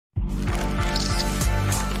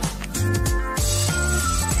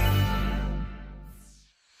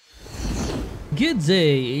Good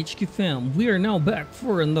day, HQ fam. We are now back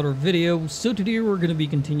for another video. So today we're going to be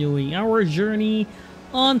continuing our journey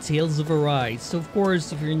on Tales of Arise. So of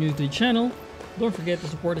course, if you're new to the channel, don't forget to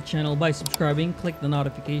support the channel by subscribing, click the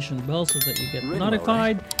notification bell so that you get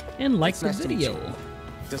notified, and like the video.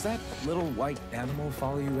 Does that little white animal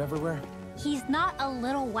follow you everywhere? He's not a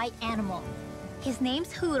little white animal. His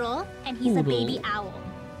name's Hoodle, and he's a baby owl.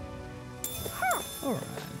 Alright.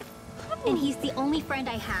 And he's the only friend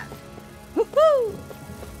I have. Woohoo!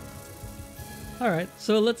 Alright,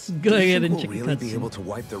 so let's go ahead and check the cutscene. Will really be able to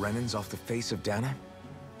wipe the Renans off the face of Dana?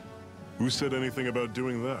 Who said anything about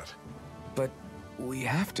doing that? But we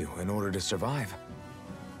have to in order to survive.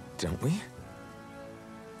 Don't we?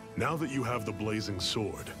 Now that you have the blazing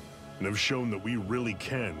sword, and have shown that we really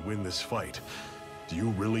can win this fight, do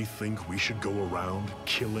you really think we should go around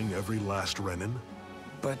killing every last Renan?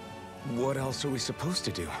 But what else are we supposed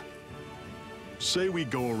to do? Say we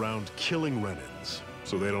go around killing Renans,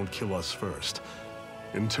 so they don't kill us first.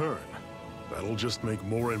 In turn, that'll just make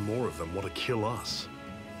more and more of them want to kill us.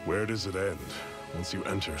 Where does it end, once you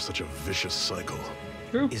enter such a vicious cycle?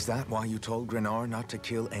 True. Is that why you told Grenar not to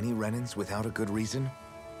kill any Renans without a good reason?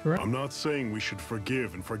 Correct. I'm not saying we should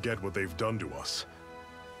forgive and forget what they've done to us.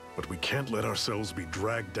 But we can't let ourselves be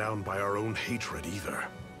dragged down by our own hatred either.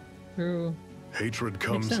 True. Hatred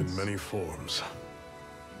comes in many forms.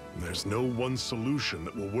 And there's no one solution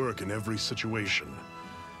that will work in every situation.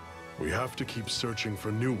 We have to keep searching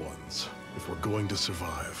for new ones if we're going to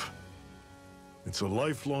survive. It's a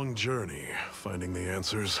lifelong journey, finding the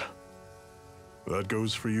answers. That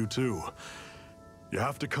goes for you too. You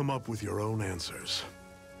have to come up with your own answers.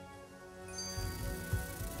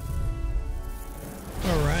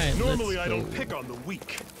 Alright, Normally let's I go. don't pick on the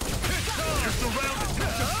weak. You're surrounded.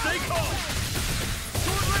 Just stay calm.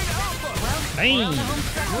 Bang!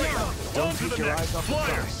 Don't take your eyes off the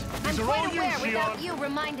prize. I'm quite aware without you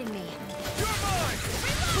reminding me. You're mine!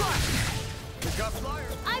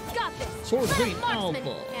 I've got this. Sword Let Queen Marksman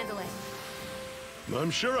Alpha. handle it.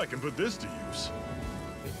 I'm sure I can put this to use.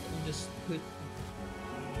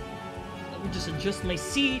 Let me just adjust my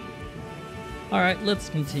seat. Alright, let's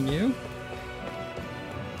continue.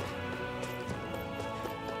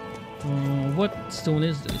 What stone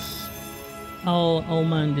is this?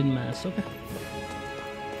 Almandin Mass, okay.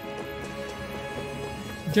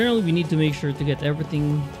 Generally, we need to make sure to get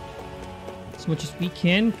everything as much as we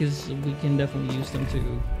can, because we can definitely use them to,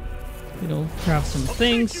 you know, craft some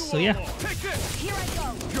things, so yeah. Here I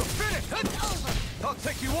go. You're finished! I'll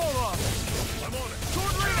take you all off! I'm on it.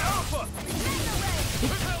 Sword Rain Alpha!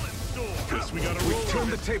 Repellent storm. Guess we gotta roll. Turn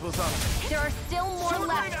the tables on him. There are still more Sword Rain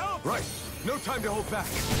left. Alpha! Right. No time to hold back.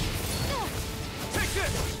 Take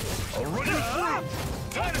this! Already free.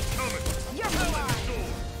 Tide is coming. You're Repellent alive. storm.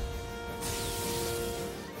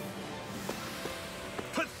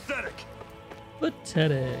 Pathetic.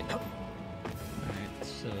 Pathetic. Alright,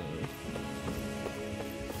 so...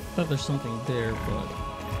 thought there's something there, but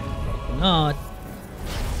probably not.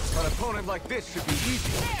 An opponent like this should be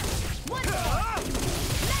easy. One more.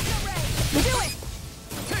 Mega Ray. Do it.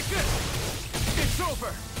 Take this! It's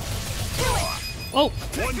over! Do it. Oh!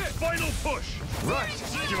 One final push. Right!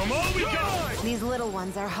 Give them all we got. These little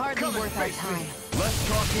ones are hardly Come and worth our face me. time. Less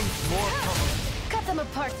talking, more pummeling. Cut them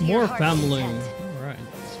apart to More your heart's family. content. Alright,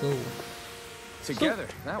 let's go. Together.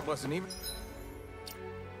 That wasn't even...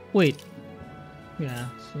 Wait. Yeah,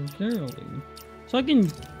 so generally. So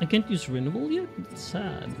I can't use renewable yet? It's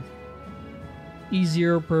sad.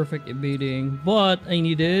 Easier, perfect evading. But I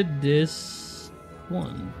needed this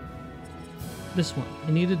one. This one.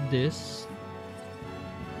 I needed this.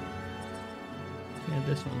 Yeah,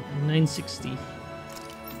 this one. 960.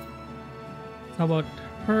 How about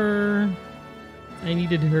her? I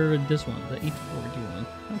needed her this one, the 841.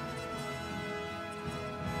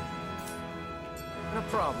 No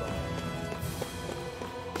problem.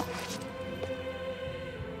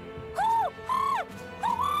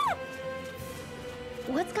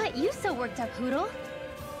 What's got you so worked up, Hoodle?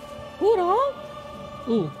 Hoorah!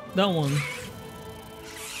 Ooh, that one.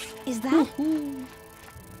 Is that...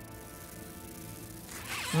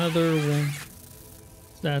 Another one.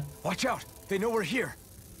 What's that? Watch out! They know we're here.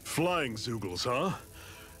 Flying Zoogles, huh?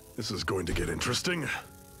 This is going to get interesting.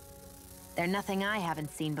 They're nothing I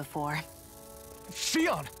haven't seen before.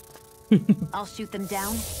 Shion! I'll shoot them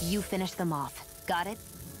down, you finish them off. Got it?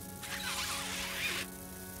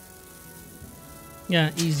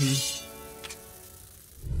 Yeah, easy.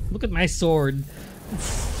 Look at my sword.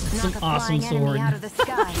 It's Knock an a awesome flying enemy sword. out of the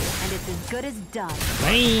sky, and it's as good as done.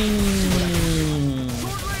 Bang!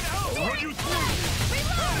 Run you through.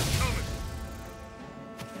 Coming.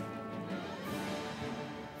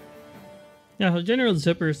 Yeah, General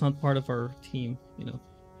Zipper is not part of our team, you know.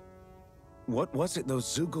 What was it those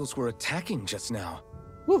Zeugles were attacking just now?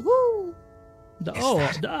 Woohoo! The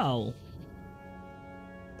that- the owl.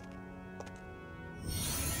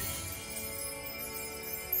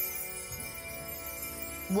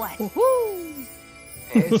 What? Woohoo!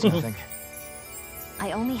 It's nothing.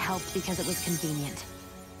 I only helped because it was convenient.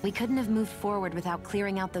 We couldn't have moved forward without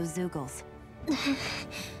clearing out those Zeugles.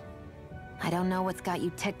 I don't know what's got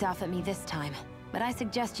you ticked off at me this time, but I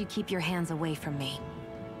suggest you keep your hands away from me.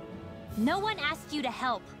 No one asked you to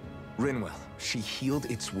help. Rinwell, she healed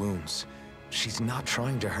its wounds. She's not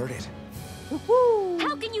trying to hurt it.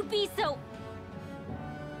 How can you be so...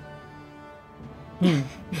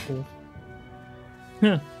 Cool.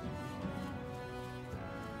 Huh.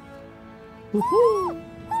 Woohoo!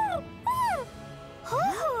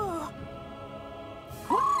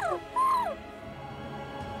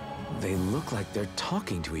 They look like they're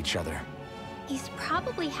talking to each other. He's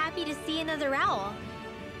probably happy to see another owl.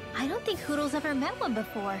 I don't think Hoodle's ever met one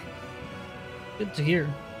before. Good to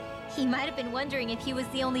hear. He might have been wondering if he was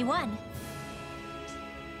the only one.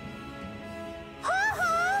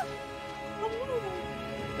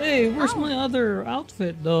 Hey, where's my other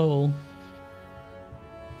outfit though?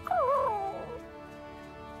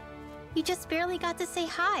 You just barely got to say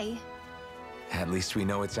hi. At least we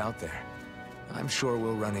know it's out there. I'm sure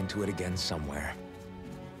we'll run into it again somewhere.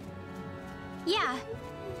 Yeah,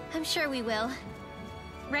 I'm sure we will.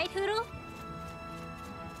 Right, Hoodle?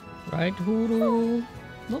 Right, Hoodle?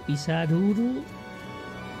 Don't be sad, Hoodle.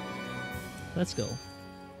 Let's go.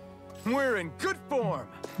 We're in good form!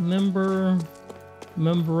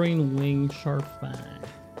 Membrane wing sharp fang.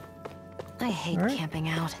 I hate camping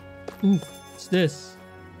out. Ooh, what's this?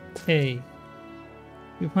 Hey,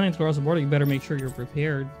 if you're planning to cross the border, you better make sure you're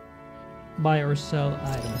prepared. Buy or sell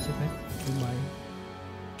items, okay? Buy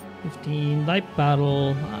 15 light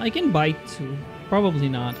battle. I can buy 2. Probably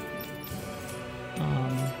not.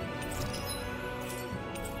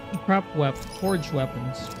 Crap weapon, forged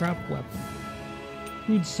weapons, scrap weapon.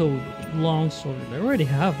 Food sword, long sword. I already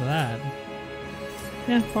have that.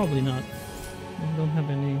 Yeah, probably not. I don't have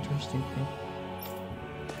any interesting thing.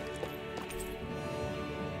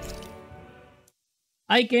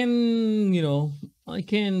 I can, you know, I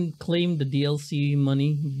can claim the DLC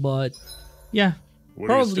money, but yeah, What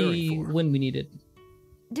are you probably staring for? when we need it.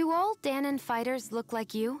 Do all Danon fighters look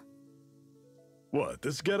like you? What,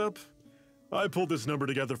 this getup? I pulled this number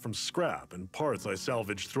together from scrap and parts I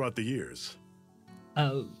salvaged throughout the years.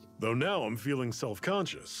 Oh. Though now I'm feeling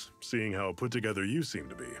self-conscious, seeing how put together you seem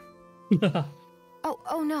to be.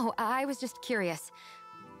 Oh no, I was just curious.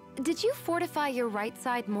 Did you fortify your right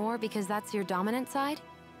side more because that's your dominant side?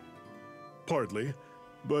 Partly,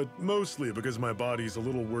 but mostly because my body's a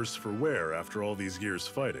little worse for wear after all these years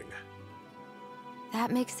fighting.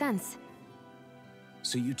 That makes sense.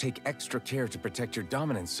 So you take extra care to protect your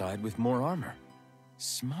dominant side with more armor.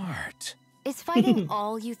 Smart. Is fighting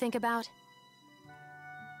all you think about?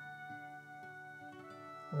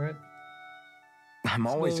 Alright. I'm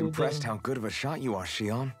always So impressed how good of a shot you are,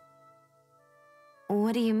 Shion.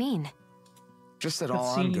 What do you mean? Just that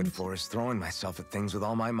all I'm good Cutscenes. for is throwing myself at things with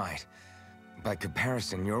all my might. By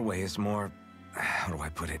comparison, your way is more... how do I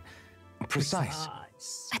put it? Precise.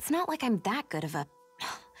 It's not like I'm that good of a...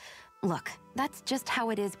 Look, that's just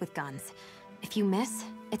how it is with guns. If you miss,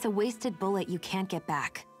 it's a wasted bullet you can't get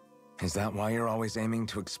back. Is that why you're always aiming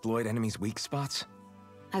to exploit enemies' weak spots?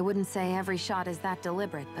 I wouldn't say every shot is that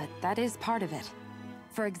deliberate, but that is part of it.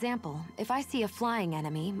 For example, if I see a flying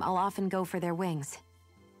enemy, I'll often go for their wings.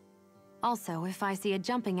 Also, if I see a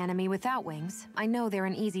jumping enemy without wings, I know they're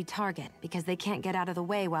an easy target because they can't get out of the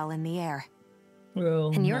way while in the air.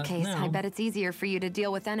 Well, In your not case, now. I bet it's easier for you to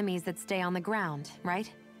deal with enemies that stay on the ground,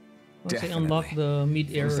 right? Once I Definitely. unlock the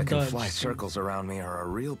mid-air Things that can dodge, fly circles around me are a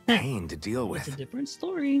real pain to deal it's a with. different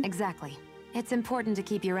story. Exactly. It's important to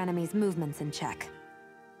keep your enemy's movements in check.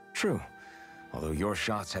 True. Although your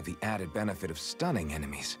shots have the added benefit of stunning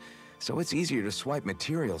enemies, so it's easier to swipe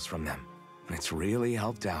materials from them. It's really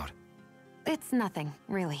helped out. It's nothing,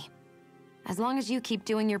 really. As long as you keep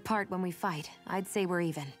doing your part when we fight, I'd say we're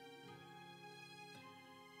even.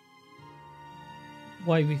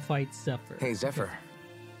 Why we fight Zephyr. Hey, Zephyr.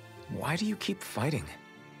 Why do you keep fighting?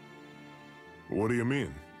 What do you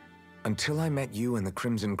mean? Until I met you and the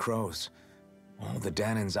Crimson Crows, all the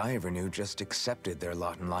Danons I ever knew just accepted their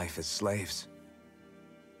lot in life as slaves.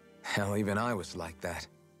 Hell, even I was like that.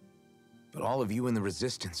 But all of you in the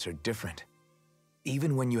Resistance are different.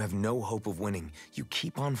 Even when you have no hope of winning, you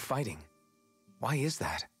keep on fighting. Why is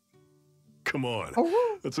that? Come on,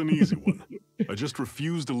 that's an easy one. I just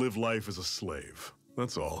refuse to live life as a slave.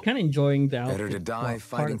 That's all. Kind of enjoying the outfit. Better to die part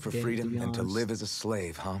fighting of for the game, freedom be than to honest. live as a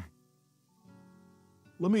slave, huh?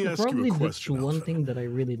 Let me ask you Probably a that's question, one Ulvhan. thing that I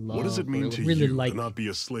really love. What does it mean or to really you like to not be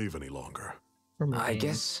a slave any longer? from a I game.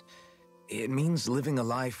 guess it means living a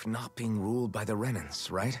life not being ruled by the Renans,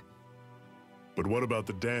 right? But what about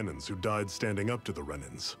the Danans who died standing up to the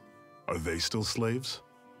Renans? Are they still slaves?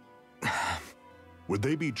 Would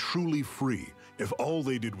they be truly free if all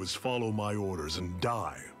they did was follow my orders and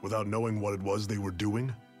die without knowing what it was they were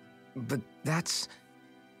doing? But that's...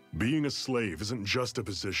 Being a slave isn't just a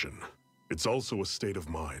position. It's also a state of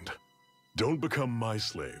mind. Don't become my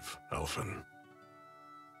slave, Ulvhan.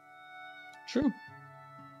 True.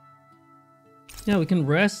 Yeah, we can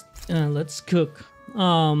rest. Let's cook.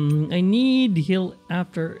 I need heal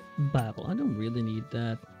after battle. I don't really need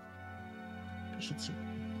that. I should see.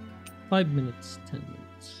 5 minutes, 10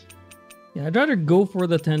 minutes. Yeah, I'd rather go for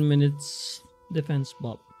the 10 minutes defense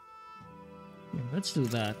buff. Yeah, let's do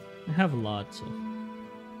that. I have a lot, so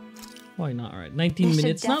why not? Right, 19 This should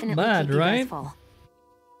minutes, not definitely bad, keep you guys right? full.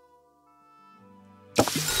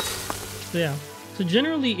 So yeah. So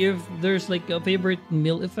generally, if there's like a favorite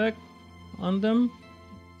meal effect on them,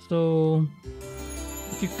 so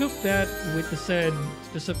if you cook that with the said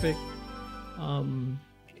specific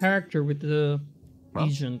character with the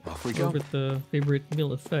agent off we or go. with the favorite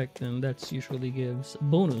meal effect, then that's usually gives a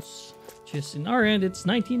bonus. Just in our end, it's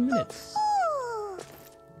 19 minutes.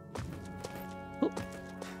 Hoop.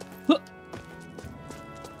 Hoop.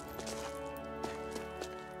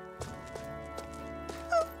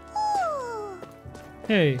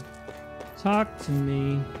 Hey, talk to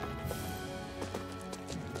me.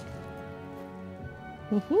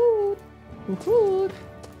 Woohoo! Woohoo!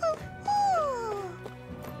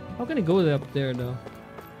 How can I go up there though?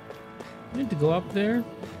 I need to go up there?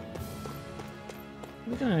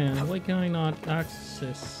 Why can I not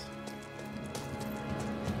access?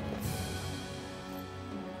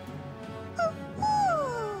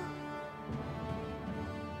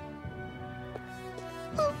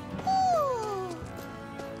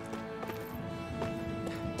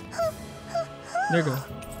 There you go.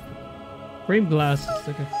 Frame glasses,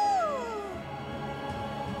 okay.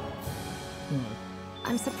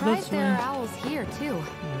 I'm surprised That's there are fine. owls here too.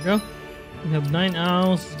 There we go. We have 9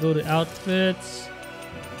 owls. Let's go to outfits.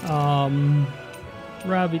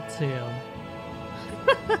 Rabbit tail.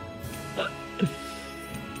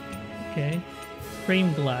 Okay.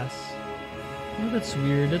 Frame glass. Oh, that's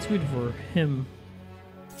weird. That's weird for him.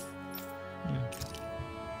 Yeah.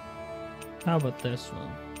 How about this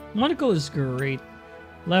one? Monocle is great.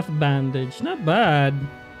 Left bandage. Not bad.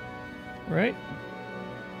 Right?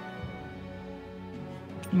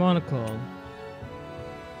 Monocle.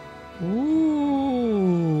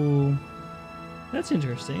 Ooh. That's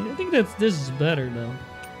interesting. I think this is better though.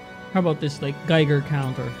 How about this like Geiger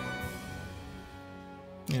counter?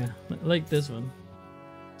 Yeah, like this one.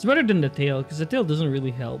 It's better than the tail because the tail doesn't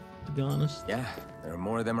really help, to be honest. Yeah, there are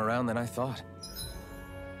more of them around than I thought.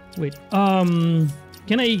 Wait,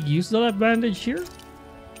 can I use the left bandage here?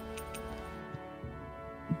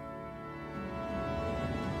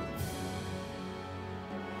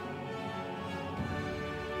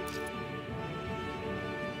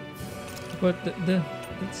 But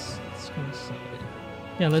that's kind of sad.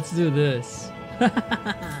 Yeah, let's do this.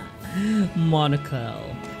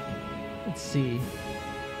 Monocle. Let's see.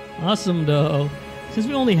 Awesome though. Since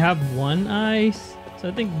we only have one eye, so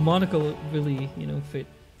I think monocle would really, fit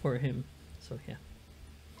for him. So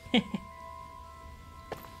yeah.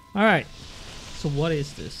 All right. So what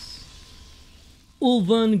is this?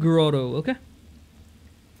 Ulvhan Grotto. Okay.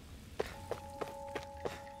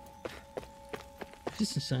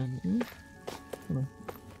 Just a sound.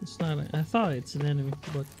 It's not. I thought it's an enemy,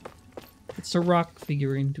 but it's a rock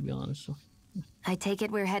figurine, to be honest. So. I take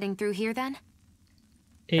it we're heading through here then?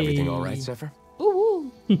 Everything all right, Zephyr?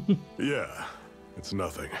 Ooh. Yeah, it's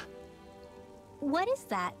nothing. What is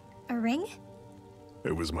that? A ring?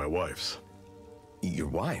 It was my wife's. Your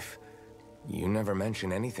wife? You never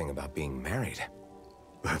mentioned anything about being married.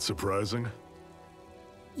 That's surprising?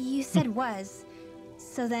 You said was.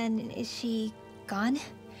 So then, is she gone?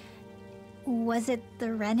 Was it the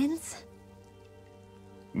Renans?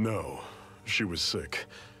 No, she was sick.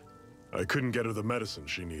 I couldn't get her the medicine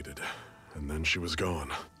she needed, and then she was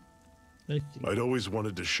gone. I'd always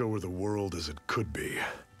wanted to show her the world as it could be.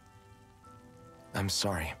 I'm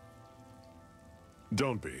sorry.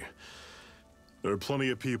 Don't be. There are plenty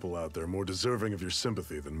of people out there more deserving of your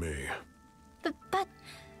sympathy than me. But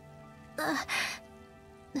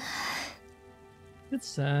It's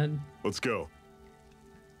sad. Let's go.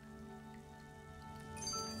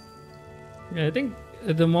 Yeah, I think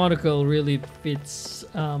The monocle really fits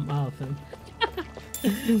Ulvhan.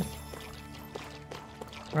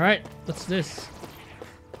 All right, what's this?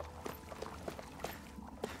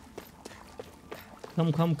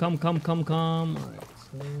 Come. All right,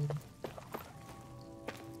 so.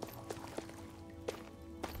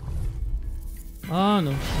 Oh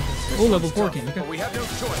no. Okay. Oh, level 14. Okay. But we have no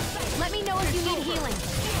choice. Let me know if you need healing.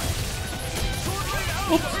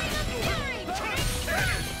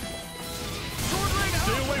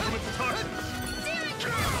 Stay away from its toxins.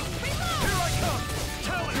 Here I come.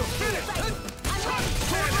 Tell it. You're finished.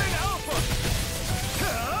 Sword Rain Alpha.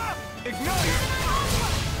 Ignite.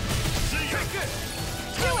 Take it.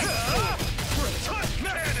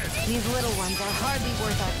 These little ones are hardly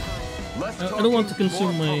worth our time. I don't want to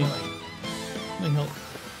consume my health.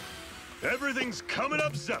 Everything's coming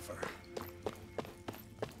up, Zephyr.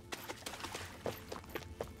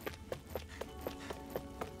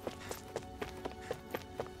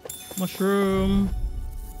 Mushroom.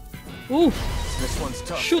 Ooh, This one's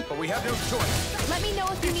tough. Shoot. But we have no choice. Let me know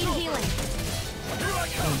if you need healing.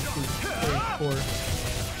 1, 2, 3, 4.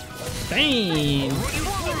 Bang!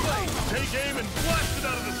 Take aim and blast it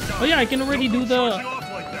out of the sky. Oh yeah, I can already do the Charging off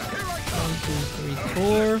like that. 1, 2, 3,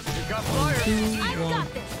 4. 1, 2, 1,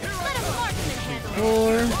 Let a marksman handle it.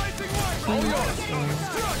 4,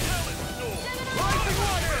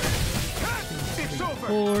 2,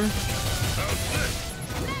 4.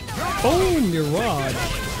 Boom, Mirage.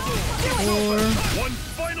 4, One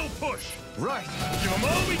final push. Right. Give them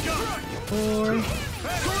all we got. 4.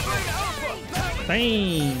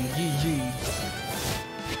 Bang! GG.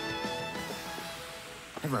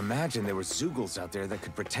 Never imagined there were Zoogles out there that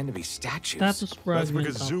could pretend to be statues. Status That's fragment.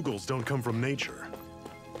 because Zoogles don't come from nature.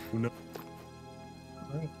 Who knows?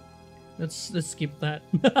 Alright. Let's skip that.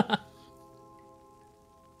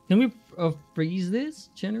 Can we freeze this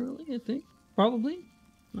generally? I think probably.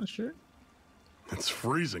 Not sure. It's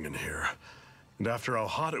freezing in here. And after how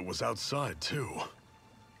hot it was outside, too.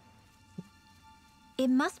 It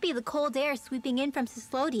must be the cold air sweeping in from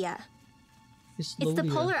Cyslodia. It's the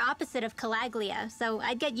Cyslodia. polar opposite of Calaglia, so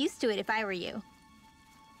I'd get used to it if I were you.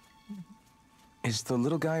 Is the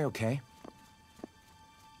little guy okay?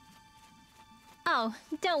 Oh,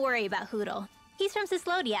 don't worry about Hootle. He's from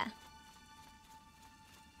Cyslodia.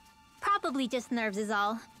 Probably just nerves is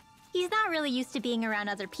all. He's not really used to being around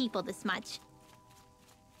other people this much.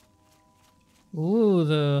 Ooh,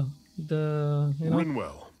 the you know,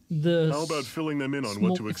 Rinwell. the How about filling them in on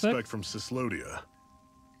smoke what to expect effect? from Cyslodia?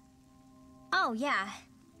 Oh, yeah.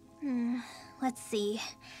 Let's see.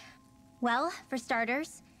 Well, for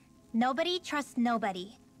starters, nobody trusts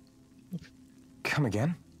nobody. Come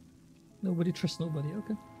again? Nobody trusts nobody.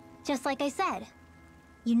 Okay. Just like I said.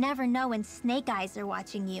 You never know when snake eyes are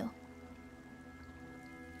watching you.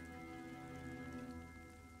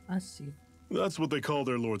 I see. That's what they call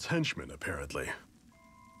their lord's henchmen, apparently.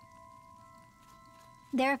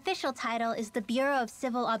 Their official title is the Bureau of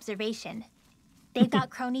Civil Observation. They've got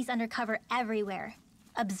cronies undercover everywhere,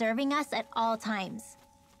 observing us at all times.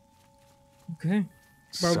 Okay.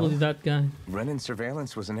 Probably So, that guy. Renin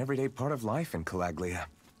surveillance was an everyday part of life in Calaglia.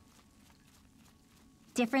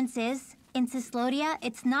 Difference is, in Cyslodia,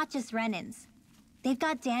 it's not just Renins. They've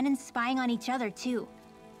got Danans spying on each other too.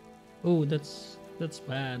 Oh, that's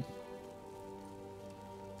bad.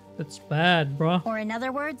 That's bad, bruh. Or in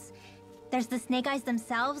other words, there's the Snake Eyes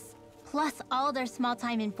themselves, plus all their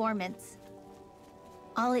small-time informants.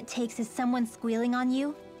 All it takes is someone squealing on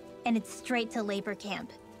you, and it's straight to labor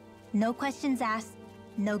camp. No questions asked,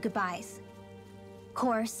 no goodbyes.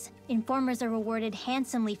 Course, informers are rewarded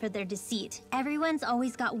handsomely for their deceit. Everyone's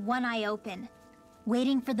always got one eye open,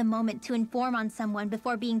 waiting for the moment to inform on someone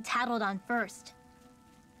before being tattled on first.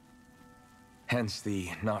 Hence the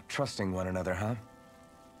not trusting one another, huh?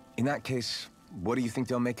 In that case, what do you think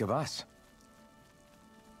they'll make of us?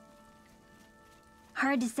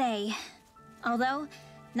 Hard to say. Although,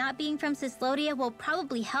 not being from Cyslodia will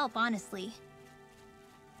probably help, honestly.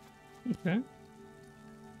 Okay.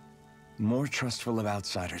 More trustful of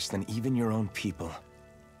outsiders than even your own people.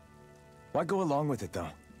 Why go along with it, though?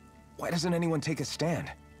 Why doesn't anyone take a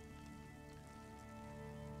stand?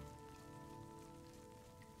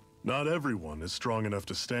 Not everyone is strong enough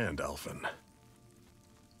to stand, Ulvhan.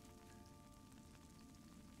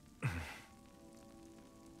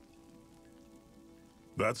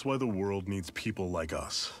 That's why the world needs people like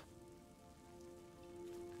us.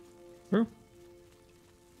 Sure.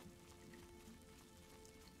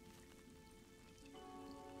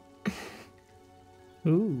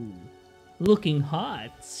 Ooh, looking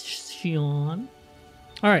hot, Shion.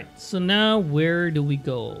 All right, so now where do we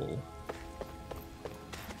go?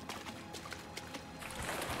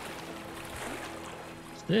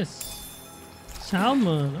 this?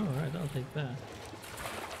 Salmon. Alright, I'll take that.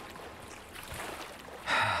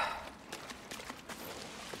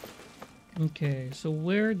 Okay, so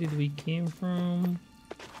where did we came from?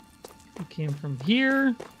 We came from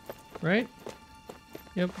here, right?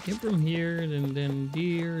 Yep, came from here, and then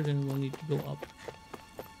here, then we'll need to go up.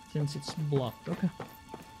 Since it's blocked, okay.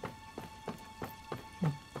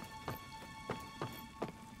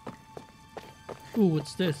 Ooh,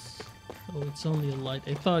 what's this? Oh, it's only a light.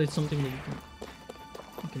 I thought it's something that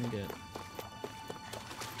you can get.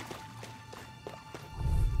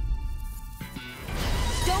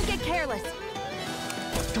 Don't get careless.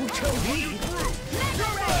 Don't tell me.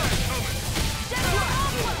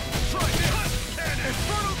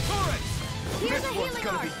 Infernal turrets. Here's This a one's healing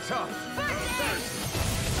gonna art. be tough.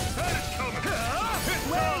 That is coming.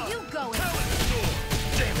 Where are you going?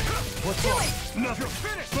 Damn it. What's wrong? Nothing. You're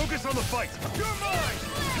finished. Focus on the fight. You're mine.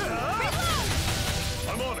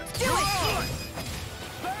 I'm on it. Do it!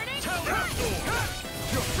 Burning.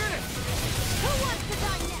 You're finished. Who wants to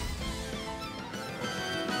die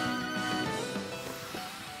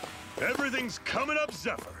next? Everything's coming up,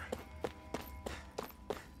 Zephyr.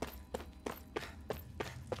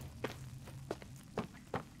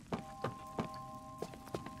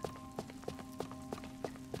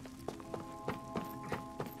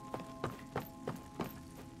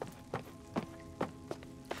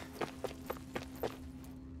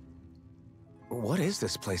 What is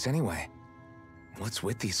this place anyway? What's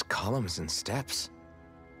with these columns and steps?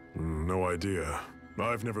 No idea.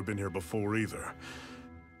 I've never been here before either.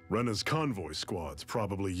 Rena's convoy squads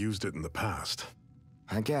probably used it in the past.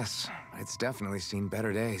 I guess. It's definitely seen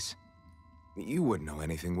better days. You wouldn't know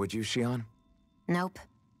anything, would you, Shion? Nope.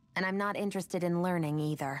 And I'm not interested in learning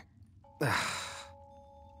either.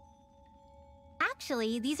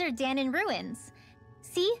 Actually, these are Danon ruins.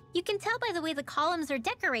 See? You can tell by the way the columns are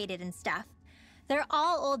decorated and stuff. They're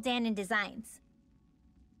all old Danon designs.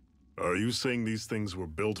 Are you saying these things were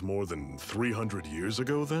built more than 300 years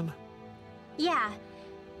ago, then? Yeah.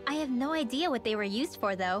 I have no idea what they were used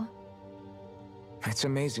for, though. It's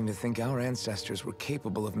amazing to think our ancestors were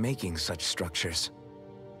capable of making such structures.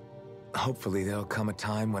 Hopefully there'll come a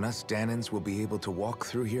time when us Danons will be able to walk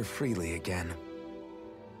through here freely again.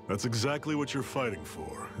 That's exactly what you're fighting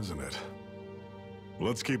for, isn't it?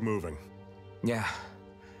 Let's keep moving. Yeah.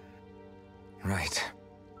 Right.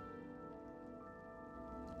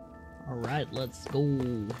 Alright, let's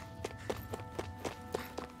go.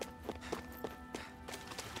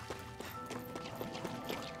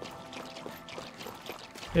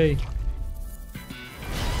 Hey.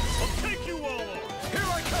 I'll take you all on! Here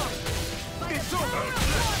I come. It's over.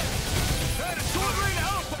 That is Sword Rain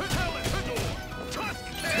Alpha. Talon. Tusk.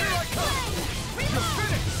 Here I come. You're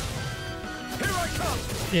finished. Here I come.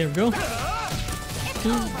 There we go. 2,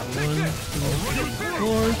 1, 2, 3, 4.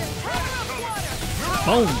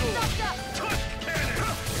 Boom!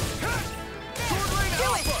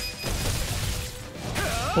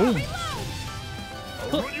 Boom!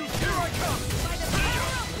 Here I come.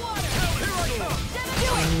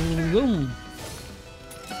 Boom!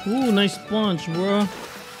 Ooh, nice punch, bro.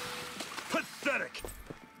 Pathetic!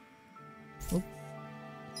 Oh.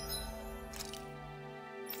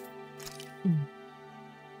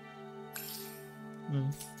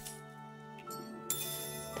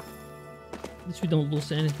 At least we don't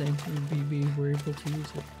lose anything. We're able to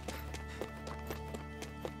use it.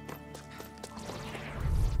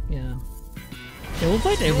 Yeah. Yeah, we'll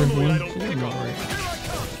fight everyone. So we're not worried.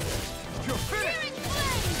 You're finished.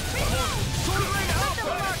 Sword Rain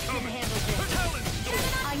Alpha.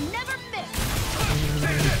 I never miss!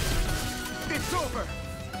 It's over.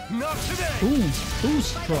 Not today. Who's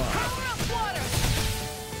strong?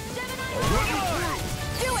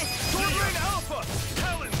 Do it! Sword Rain Alpha.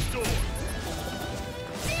 Talon Storm!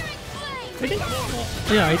 I think,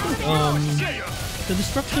 yeah, I think the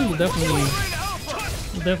destruction will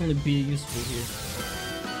definitely be useful here.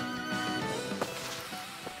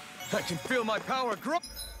 I can feel my power grow.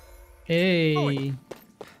 Hey.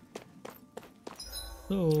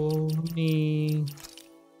 So how many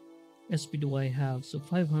SP do I have? So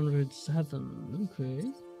 507.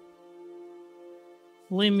 Okay.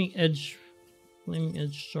 Flaming edge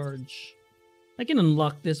charge. I can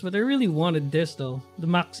unlock this, but I really wanted this though. The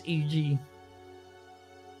max AG.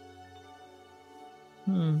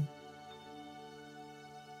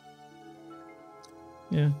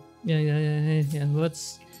 Yeah.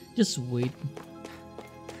 Let's just wait.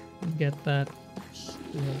 Get that.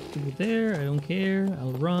 Do it there. I don't care.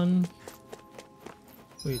 I'll run.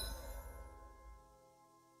 Wait.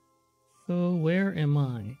 So where am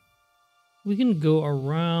I? We can go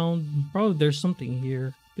around. Probably there's something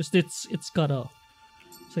here. because it's cut off.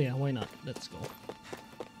 So yeah, why not? Let's go.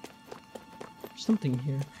 There's something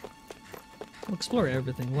here. We'll explore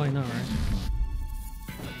everything. Why not, right?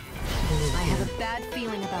 I have a bad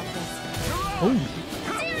feeling about this. Oh.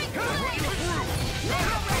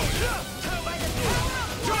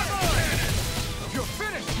 You're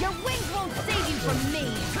finished! Your wings won't save you from me!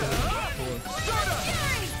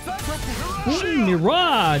 Boom,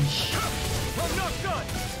 Mirage! I'm not done!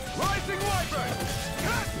 Rising Wyvern!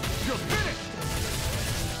 You're finished!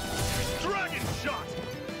 Dragon shot!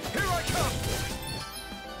 Here I come!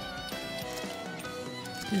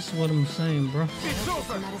 This is what I'm saying, bro. It's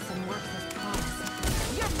over! Medicine works as promised.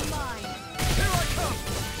 You're mine! Here I come!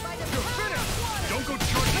 You're finished! Don't go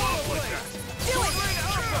charging off like that! Do it!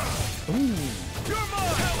 Ooh. You're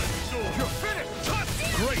mine! Talon sword! You're finished! Touch!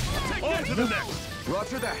 Great! On to the next!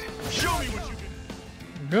 Roger that. Show me what you can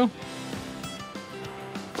There we go.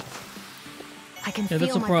 I can Yeah, that's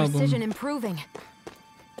feel a my problem. precision improving.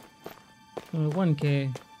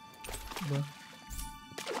 1K. But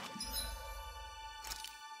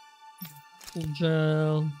full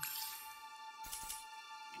gel.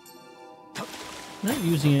 Not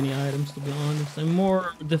using any items, to be honest. I'm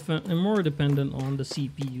more dependent on the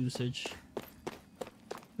CP usage.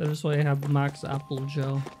 That is why I have max apple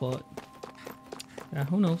gel, but yeah,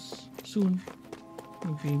 who knows? Soon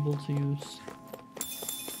I'll be able to use.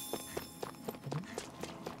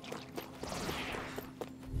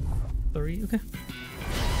 Three, okay.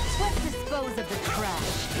 Let's dispose of the trash.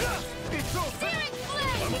 It's over!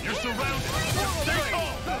 Flame! You're surrounded! Stay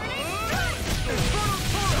calm! Infernal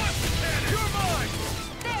Torrent! You're mine!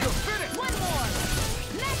 You're finished! One more!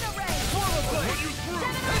 Mega Ray! Swallow Blade!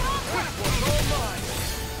 This one's all mine!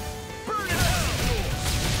 Burn it out!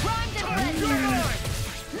 Primed and ready! You're mine!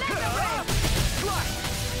 Mega Ray! Slash!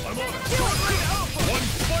 I'm on it! One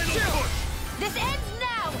final push! This ends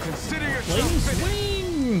now! Consider yourself Flame finished!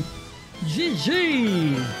 swing! GG!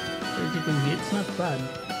 32 hits, not bad.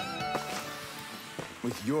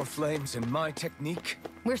 With your flames and my technique,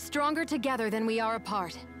 We're stronger together than we are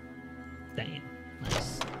apart. Damn,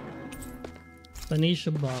 nice.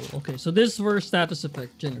 Panacia bottle. Okay, so this is for status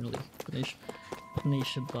effect generally.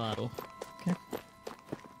 Panacia bottle. Okay.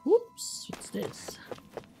 Whoops, what's this?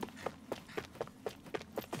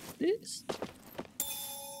 What's this?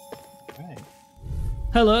 Alright.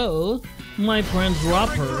 Hello, my friend's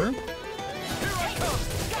Rapper. Here I come!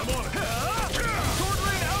 I'm on it! Sword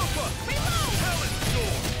Rain Alpha! Talon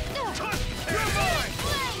Sword! Touch! You're mine!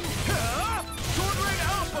 Sword Rain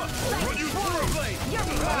Alpha! I'll run you through!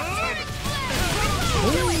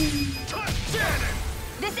 Blade! Touch! Janet!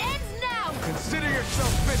 This ends now! Consider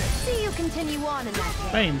yourself finished! See you continue on in that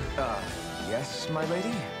game. Bam. yes, my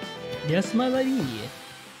lady? Yes, my lady.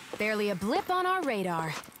 Barely a blip on our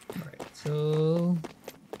radar. Alright, so...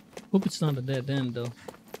 Hope it's not a dead end, though.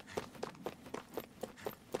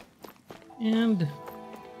 And...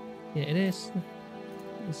 yeah, it is.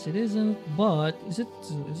 Yes, it isn't, but... Is it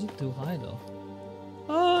too high, though?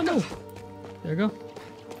 Oh, no! There you go.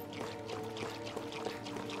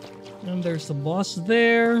 And there's the boss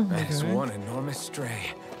there. That's Okay. one enormous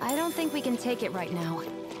stray. I don't think we can take it right now.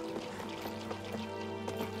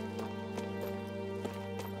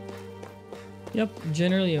 Yep,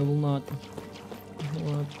 generally I will not.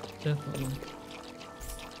 Well, definitely.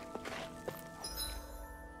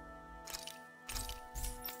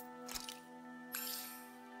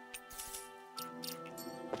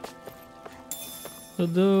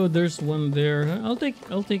 So there's one there. I'll take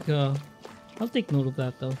note of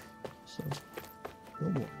that though. So go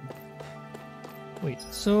on. Wait,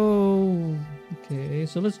 so okay,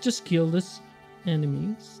 so let's just kill this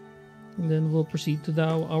enemies. And then we'll proceed to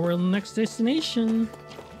our next destination.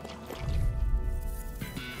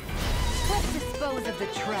 Let's dispose of the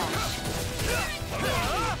trash.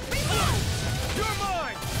 You're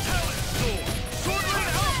mine! Talon Sword! Sword Rain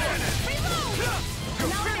Alpha!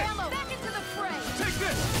 You're finished! Back into the fray. Take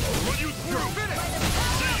this! I'll run you through! You're finished!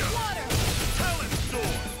 See ya! Talon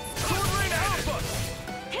Sword! Sword Rain Alpha!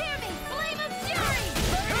 Hear me, flame of fury!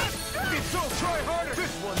 It's so try harder!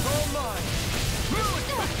 This one's all mine!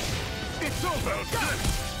 It's over!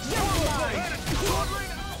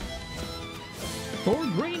 Sword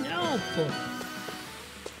Rain Alpha!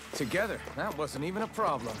 Together, that wasn't even a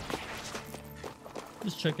problem.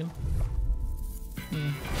 Just checking.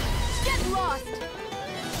 Get lost!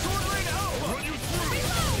 Sword Rain Alpha! Run you through!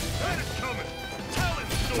 That is coming! Talon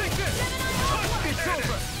Sword! Take this! It's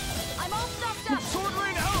over! I'm all stuffed up! Sword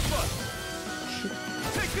Rain Alpha!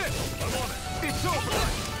 Take this! I'm on it! It's over!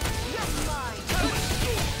 You're mine! Talon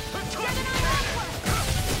Sword!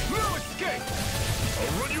 No escape!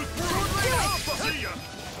 I'll run you through! Sword Rain Alpha! See ya!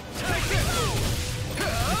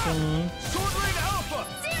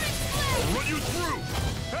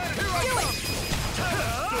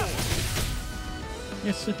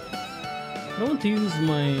 Yes, I don't want to use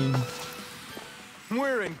my...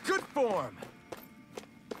 We're in good form.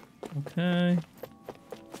 Okay.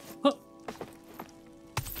 Huh.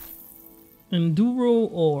 Enduro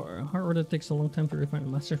ore. Hard ore that takes a long time to refine.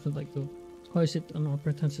 Masters would like to place it on our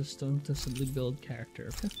pretensive stone to simply build character.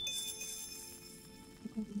 Okay.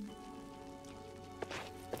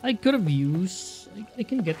 I could have used... I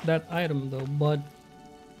can get that item though, but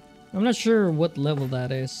I'm not sure what level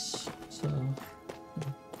that is. So...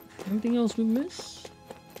 anything else we miss?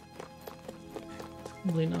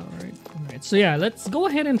 Probably not, right? Alright, so yeah, let's go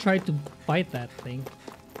ahead and try to fight that thing.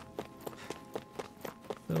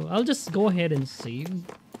 So I'll just go ahead and save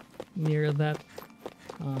near that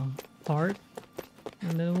part,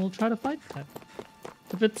 and then we'll try to fight that.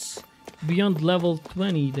 If it's beyond level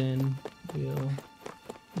 20, then we'll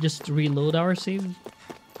just reload our save.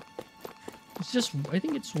 It's just, I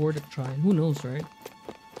think it's worth a try. Who knows, right?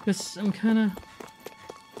 Because I'm kind of...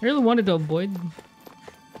 I really wanted to avoid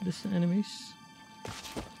these enemies.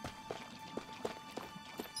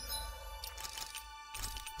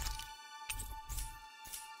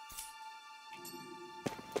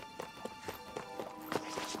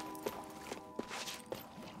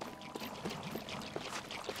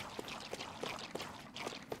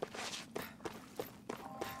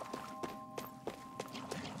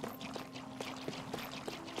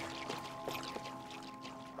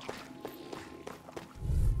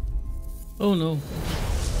 Oh no.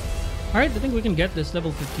 Alright, I think we can get this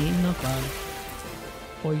level 15, not bad.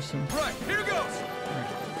 Poison. Right, here goes!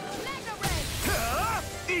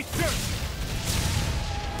 Eat dirt!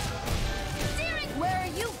 Where are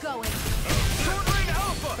you going? Sword Rain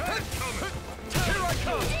Alpha! Here I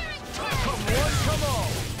come! Come one, come all!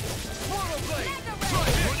 Mortal Blade!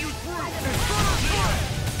 Run you through!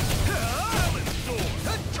 Talon Sword!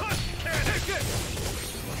 Take it!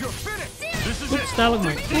 You're finished! This is Oops, it!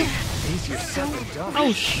 stalagmite. Easier said than done.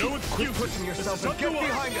 Oh shit. No excuse! Pushing yourself and get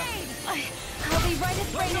behind us. I'll be right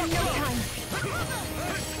at brain in no time.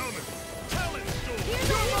 Talon Sword! Here's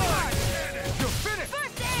the reward. You're finished!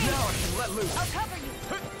 First aid. Now I can let loose. I'll cover you.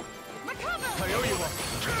 Recover. I owe you one.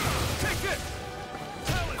 Take it!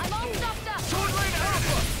 Talon I'm all stuffed up. Sword Rain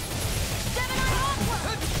Alpha! 7-Eye Aqua.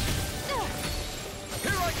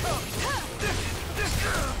 Here I come!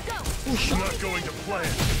 Go. Not going to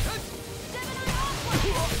plan! 7-Eye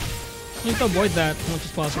Aqua. I need to avoid that as much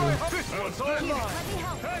as possible. This one's all mine! Let me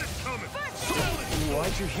help. That is coming! First aid.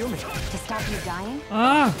 Why'd you heal me? To stop you dying?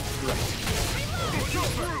 Ah! Go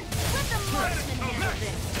through! Let the marksman handle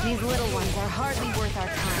this. These little ones are hardly worth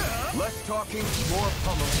our time. Less talking, more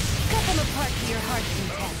pummeling. Cut them apart to your heart's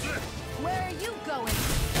content. Where are you going?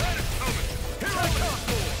 That is coming! Here I come!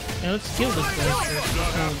 Yeah, let's kill this guy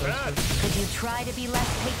first. Could you try to be less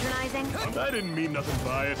patronizing? I didn't mean nothing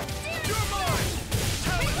by it. You're mine!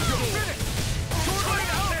 Talon, you're finished! Sword Rain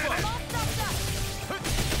Alpha! I'm all stuffed up.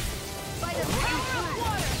 By the power of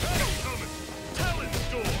water. That is coming! Talon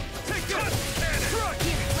Sword! Take this! Cannon!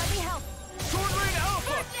 Here, let me help. Sword Rain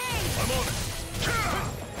Alpha! First aid. I'm on it!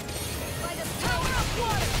 By the power of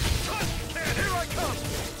water. Cannon! Here I come!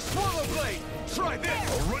 Swallow Blade! Try this!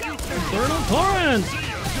 I'll run you through! Eternal Torrent! See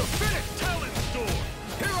ya! You're finished! Talon Sword!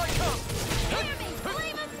 Here I come! Hear me!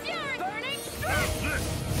 Flame of fury! Burning How's strike! this?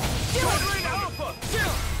 Sword Rain Alpha!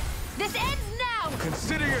 This ends now!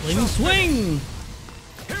 Consider Flaming yourself. swing!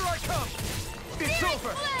 Here I come! It's Searing over!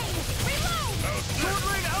 flame! Reload! Sword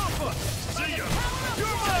Rain Alpha! See ya!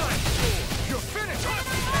 You're mine! You're finished!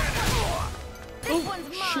 This one's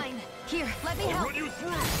mine! Here, let me I'll help. run you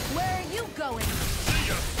through! Where are you going? See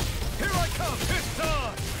ya! Here I come! It's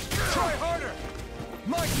time! Try harder!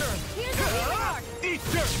 My turn! Here's the healing arc! Eat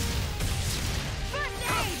dirt! First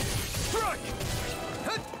aid! Strike!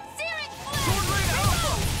 Searing Sword flame! Rain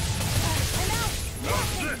Alpha! I'm out!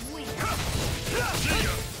 How's this? Nothing's weak! See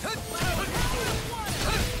ya!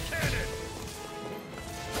 Cannon!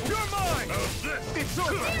 You're mine! How's this? It's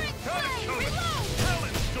over! Searing flame! Reload!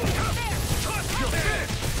 Talon Sword! You're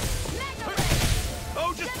finished! Mega ray!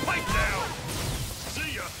 Oh, just fight now!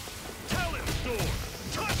 See ya! Talon Sword!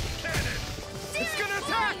 Touch cannon! It's gonna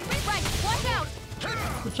attack! Right, watch out!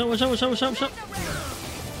 Watch out, watch out, watch out, watch out, watch out! Mega ray!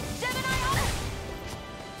 7-Eye Aqua!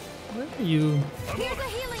 Where are you? Here's a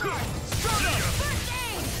healing arc! See ya! First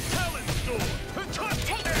aid! Talon Sword! Touch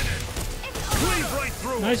Take cannon! It's Cleave over! right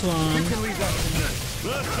through! Nice one. You can leave that to me.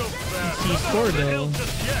 Not so fast! He I'm not scored, on the though. hill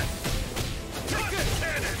just yet! Take it!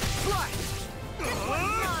 Cannon! Fly!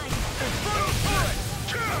 Mine! How's this?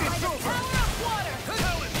 By the power of water!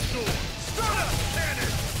 Talon Sword! Touch cannon!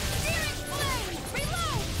 Searing flame!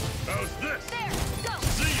 Reload! How's this? There! Go!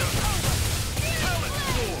 See ya! Searing Talon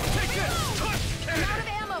flame! Sword! Take it! Reload! Touch I'm out cannon! of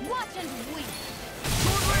ammo! Watch and weep!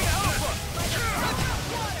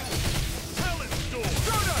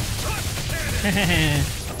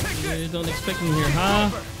 You don't expect me here, huh?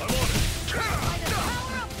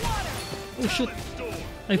 Oh shit!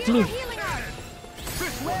 I flew.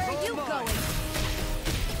 Where are you going?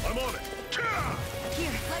 I'm on it.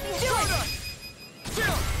 Here, let me do it.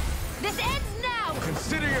 This ends now.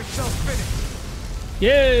 Consider yourself finished.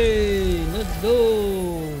 Yay! Let's go.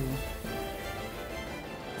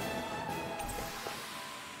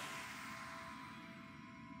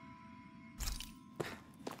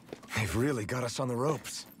 They've really got us on the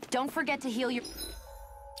ropes. Don't forget to heal your...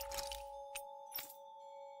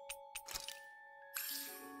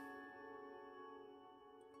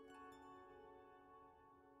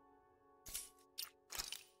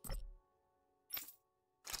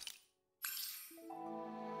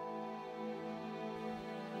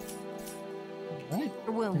 Alright,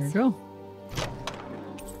 wounds. there you go.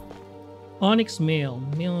 Onyx mail.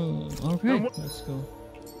 Okay, let's go.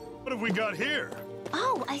 What have we got here?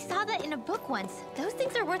 Oh, I saw that in a book once. Those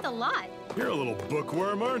things are worth a lot. You're a little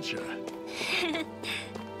bookworm, aren't you?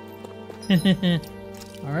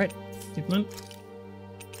 Alright, equipment.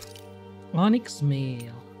 Onyx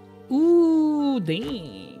mail. Ooh,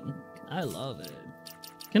 dang. I love it.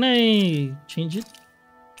 Can I change it?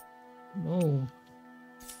 No.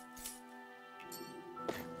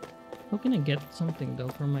 How can I get something though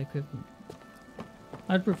from my equipment?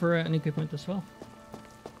 I'd prefer an equipment as well.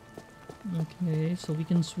 Okay, so we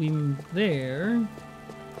can swim there.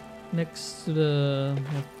 Next to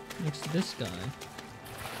this guy.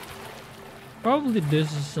 Probably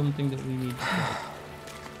this is something that we need.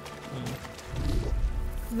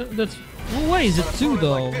 That's. Oh, why is it two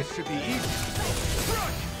though? Like this should be easy.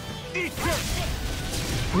 Eat this.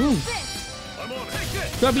 Ooh, I'm on it. Take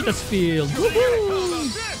this. Gravitas field. Woohoo!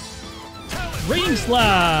 Rain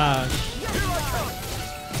slash.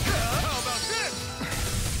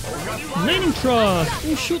 Lightning thrust.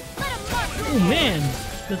 Oh shoot. Oh man,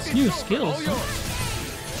 that's new skills. Huh?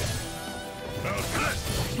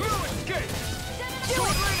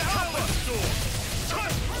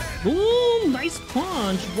 Boom! Nice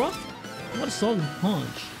punch, bro. What a solid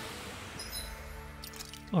punch.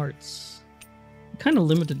 Arts. Kind of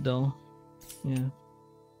limited though. Yeah.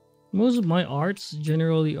 Most of my arts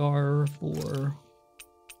generally are for...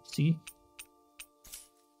 See?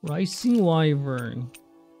 Rising Wyvern.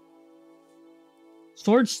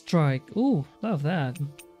 Sword Strike. Ooh, love that.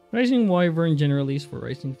 Rising Wyvern generally is for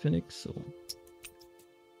Rising Phoenix, so...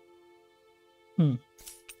 I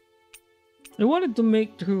wanted to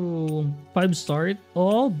make through 5-star it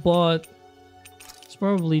all, but it's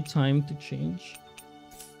probably time to change.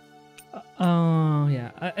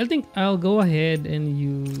 Yeah, I think I'll go ahead and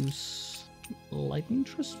use Lightning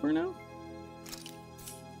Thrust for now.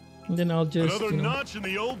 And then I'll just... Another notch in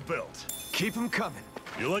the old belt. Keep them coming.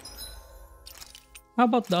 You like... How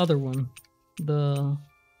about the other one? The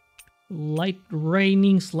Light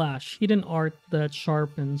Raining Slash. Hidden art that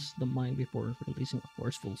sharpens the mind before releasing a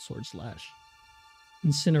forceful sword slash.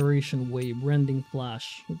 Incineration Wave. Rending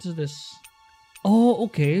Flash. What is this? Oh,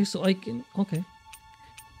 okay. So I can... Okay.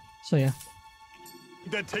 So yeah.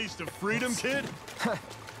 that taste of freedom, kid?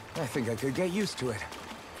 I think I could get used to it.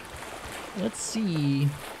 Let's see.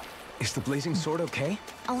 Is the blazing sword okay?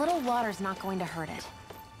 A little water's not going to hurt it.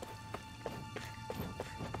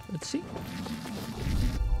 Let's see.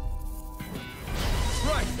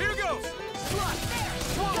 Right, here goes! Slap!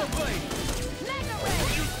 Swallow blade! Mega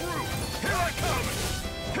Are you through? Here I come!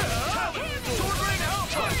 Sword rain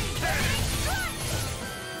alpha!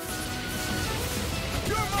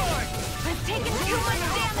 You're mine! I've taken too much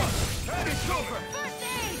damage! It's over! First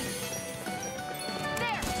aid!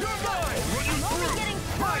 There! You're mine! Run you I'm only through! getting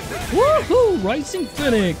Right, started! Woohoo! Rising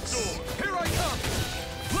Phoenix! here I come!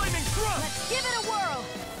 Lightning thrust! Let's give it a whirl!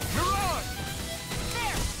 You're on!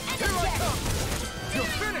 There! And Here I again! come!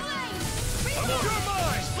 You're finished! You're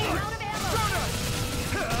mine! Out of ammo!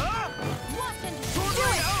 Donut! Lost into Sword do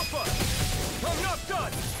rain it! alpha! I'm not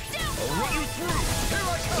done! Down! I'll run you through! Here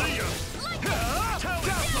I come! See ya!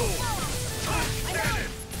 Talon sword! Cannon!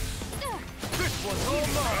 This one's all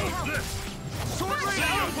mine! This! Sword rain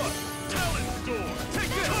alpha! Talon sword!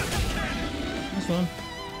 Take this! This one.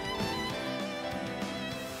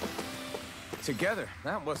 Together,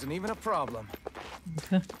 that wasn't even a problem.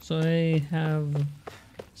 Okay, so I have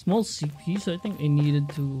small CP, so I think I needed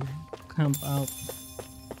to camp out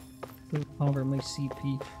to power my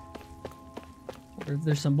CP. Or if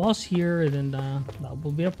there's a boss here, then that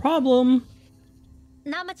will be a problem.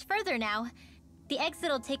 Not much further now. The exit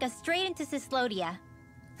will take us straight into Cyslodia.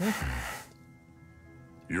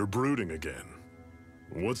 You're brooding again.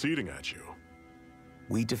 What's eating at you?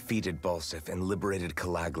 We defeated Balsif and liberated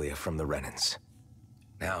Calaglia from the Renans.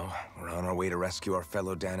 Now, we're on our way to rescue our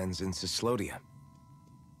fellow Danans in Cyslodia.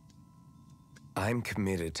 I'm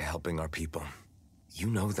committed to helping our people. You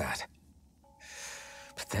know that.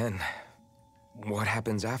 But then, what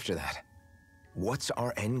happens after that? What's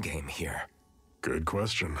our endgame here? Good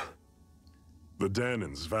question. The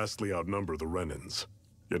Danans vastly outnumber the Renans.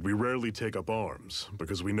 Yet we rarely take up arms,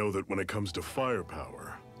 because we know that when it comes to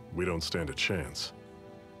firepower, we don't stand a chance.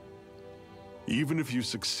 Even if you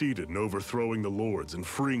succeeded in overthrowing the Lords and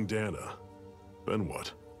freeing Dana, then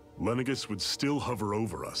what? Lenegis would still hover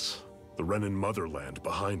over us, the Renan motherland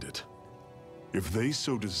behind it. If they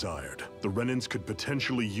so desired, the Renans could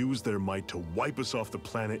potentially use their might to wipe us off the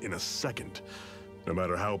planet in a second, no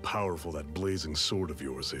matter how powerful that blazing sword of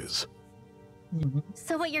yours is.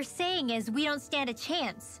 So what you're saying is we don't stand a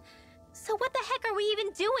chance. So what the heck are we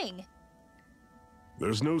even doing?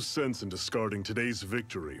 There's no sense in discarding today's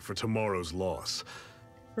victory for tomorrow's loss.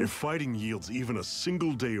 If fighting yields even a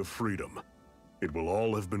single day of freedom, it will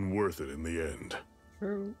all have been worth it in the end.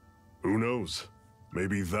 True. Who knows?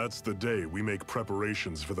 Maybe that's the day we make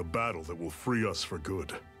preparations for the battle that will free us for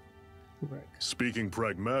good. Correct. Speaking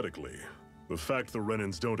pragmatically, the fact the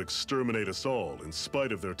Renans don't exterminate us all in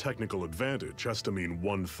spite of their technical advantage has to mean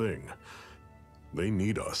one thing. They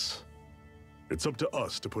need us. It's up to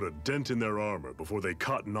us to put a dent in their armor before they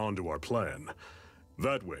cotton on to our plan.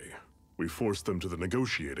 That way, we force them to the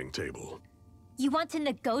negotiating table. You want to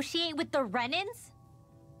negotiate with the Renans?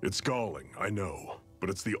 It's galling, I know, but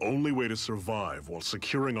it's the only way to survive while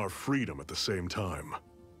securing our freedom at the same time.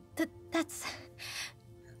 That's...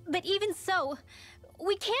 But even so,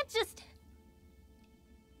 we can't just...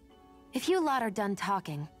 If you lot are done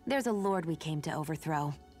talking, there's a lord we came to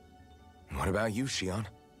overthrow. What about you, Xion?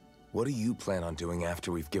 What do you plan on doing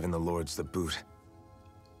after we've given the Lords the boot?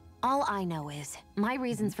 All I know is, my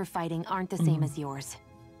reasons for fighting aren't the same as yours.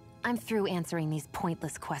 I'm through answering these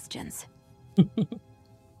pointless questions.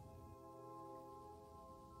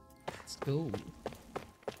 Let's go.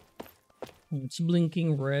 It's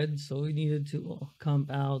blinking red, so we needed to camp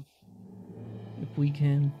out if we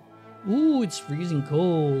can. Ooh, it's freezing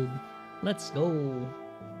cold. Let's go.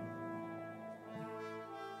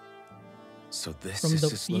 So this From is the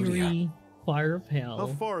Cyslodia. fiery fire of hell. How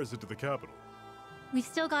far is it to the capital? We've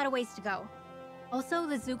still got a ways to go. Also,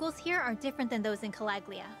 the Zeugles here are different than those in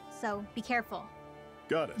Calaglia, so be careful.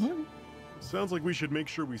 Got it. Sounds like we should make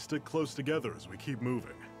sure we stick close together as we keep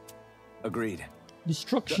moving. Agreed.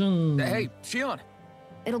 Destruction. Hey, Xion!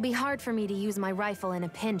 It'll be hard for me to use my rifle in a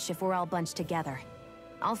pinch if we're all bunched together.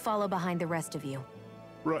 I'll follow behind the rest of you.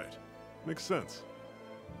 Right. Makes sense.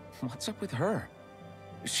 What's up with her?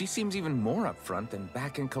 She seems even more upfront than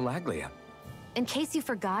back in Calaglia. In case you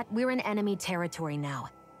forgot, we're in enemy territory now.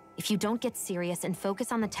 If you don't get serious and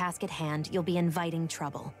focus on the task at hand, you'll be inviting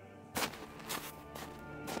trouble.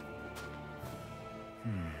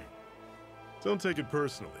 Don't take it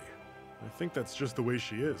personally. I think that's just the way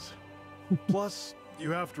she is. Plus,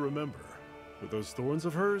 you have to remember, with those thorns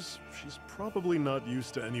of hers, she's probably not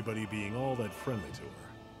used to anybody being all that friendly to her.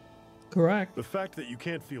 Correct. The fact that you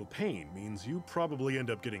can't feel pain means you probably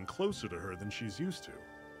end up getting closer to her than she's used to.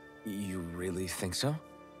 You really think so?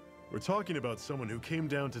 We're talking about someone who came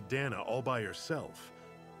down to Dana all by herself.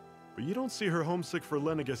 But you don't see her homesick for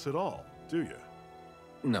Lenegis at all, do you?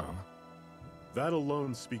 No. That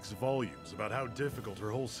alone speaks volumes about how difficult her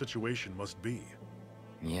whole situation must be.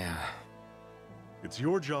 Yeah. It's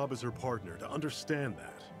your job as her partner to understand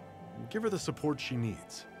that, and give her the support she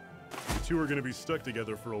needs. You two are going to be stuck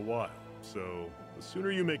together for a while, so the sooner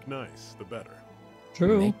you make nice, the better.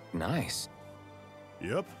 True. Make nice.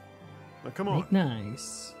 Yep. Now come on. Make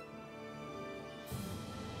nice.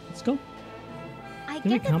 Let's go. I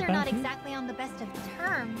Can we get that camp they're out not here? exactly on the best of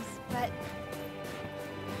terms, but...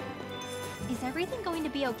 Is everything going to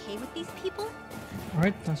be okay with these people?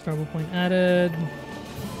 Alright, fast travel point added.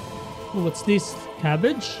 Ooh, what's this?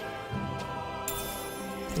 Cabbage?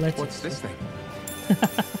 Let's What's this thing?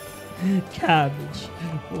 Cabbage.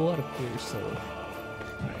 What a poor soul.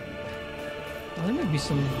 Well, there might be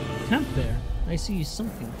some camp there. I see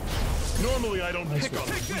something. Normally I don't Nice pick one. on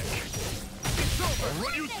this. I'll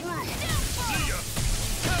run you through. See ya.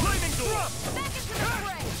 Lightning door. Back into the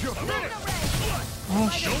fray! You're finished. Oh,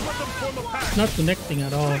 shit. Don't let them form a pack. It's not connecting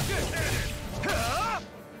at all.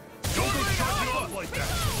 Don't be charging up like that.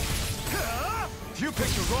 You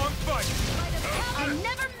picked the wrong fight. I'll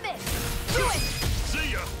never miss! Do it!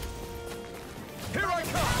 See ya. Here I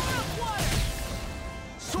come.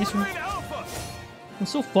 Sword Nice one. Rain Alpha. And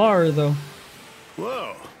so far, though.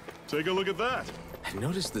 Whoa. Take a look at that. I've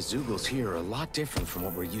noticed the Zeugles here are a lot different from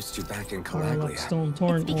what we're used to back in Warlock Calaglia. Stone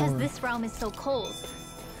Torn It's because Ore. this realm is so cold.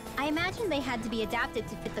 I imagine they had to be adapted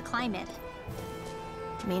to fit the climate.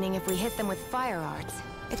 Meaning if we hit them with fire arts,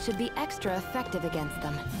 it should be extra effective against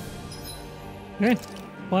them. Okay,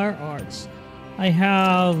 fire arts. I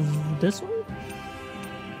have this one?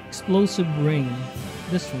 Explosive ring.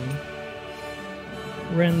 This one.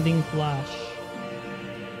 Rending flash.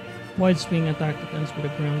 Wide swing attack that ends with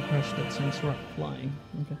a ground crush that sends rock flying.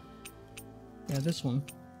 Okay. Yeah, this one.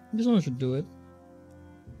 This one should do it.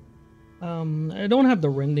 I don't have the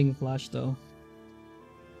rending flash though.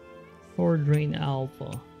 For drain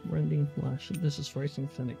alpha. Rending flash. This is Rising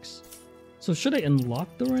Phoenix. So should I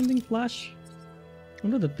unlock the rending flash? I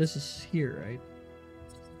know that this is here, right?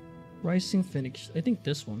 Rising Phoenix. I think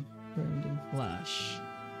this one. Rending flash.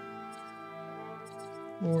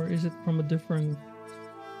 Or is it from a different...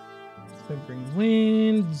 Severing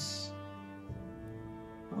winds.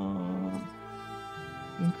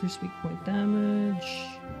 Increase weak point damage.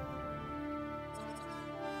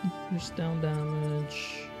 Increase down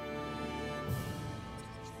damage.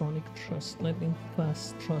 Sonic Trust. Lightning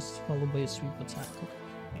Fast Trust followed by a sweep attack. Okay.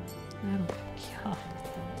 I don't care.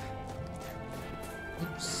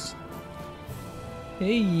 Oops.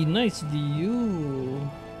 Hey, nice view.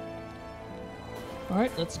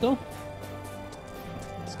 Alright, let's go.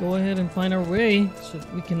 Let's go ahead and find our way so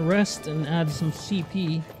we can rest and add some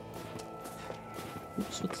CP.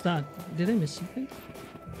 Oops, what's that? Did I miss something?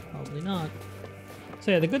 Probably not. So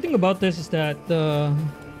yeah, the good thing about this is that the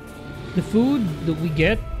food that we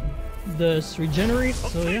get does regenerate,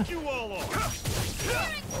 so yeah.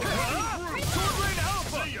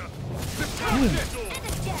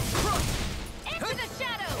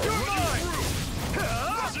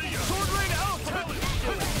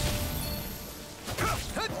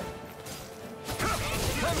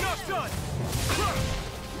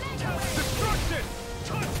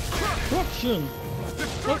 Destruction!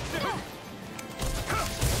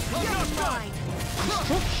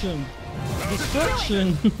 Destruction!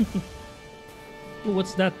 Destruction! Ooh,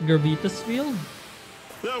 what's that? Gravitas field?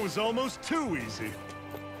 That was almost too easy.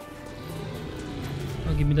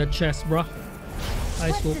 Oh, give me that chest, bruh.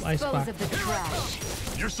 Ice scope, ice pack.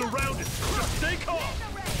 You're surrounded. Just stay calm.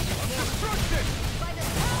 I'm destruction.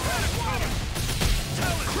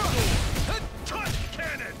 Touch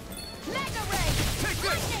cannon. Mega ray. Take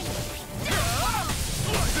Lightning.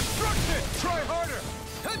 Destruction. Try harder.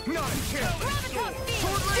 Not a chance. Gravitas field.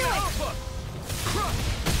 Sword Do Ray it. Alpha.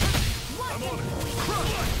 I'm on it.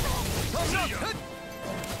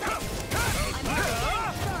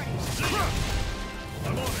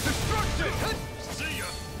 I'm on it. Destruction. See ya.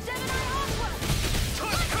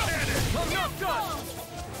 Touch cannon. I'm not done.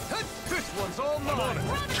 This one's all mine.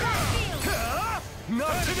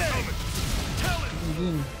 Not today.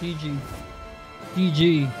 GG. GG.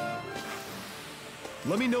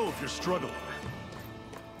 Let me know if you're struggling.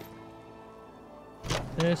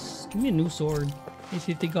 Yes, give me a new sword. If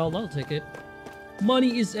you think I'll take it.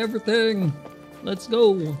 Money is everything. Let's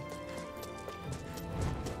go.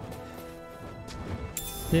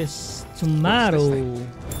 This tomato.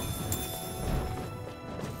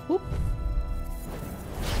 Whoop.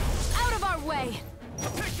 Out of our way!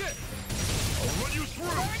 Take it! I'll run you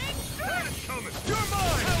through! Cannon's coming! You're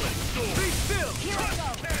mine! Be still! Here I go.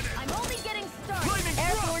 I'm only getting started. Lightning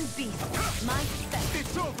Airborne beast. My spec.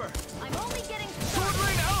 It's over! I'm only getting Sword started.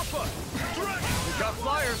 Rain Alpha! Dragon! We got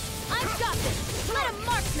flyers! I've got this. Let a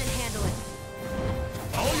marksman handle it.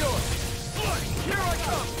 All yours! Slice! Here I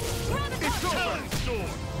come! It's over! Talon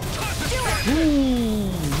Storm! Touch it! Ooh,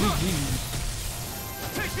 GG.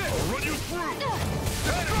 Take this! I'll run you through!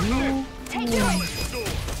 Ooh. Take Talon it.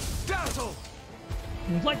 Storm! Dazzle!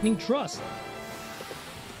 Lightning Trust.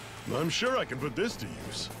 I'm sure I can put this to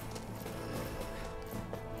use.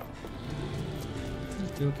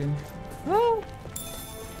 Just joking. Oh.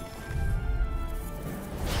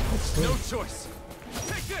 No choice!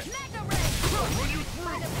 Take this! Mega ray. I'll run you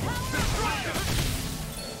through! Destruction!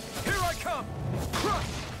 Here I come! Crush!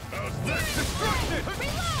 How's this? Destruction!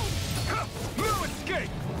 Reload. No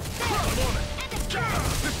escape! I'm on it!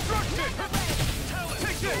 Destruction!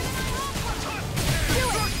 Take this!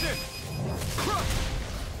 Destruction! Crush!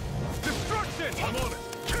 Destruction! I'm on it!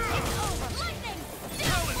 Lightning.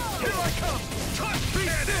 Here I come! Touch! Be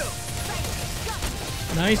still!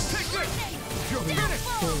 Nice. Take this! You're finished!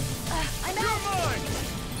 I'm You're out. mine!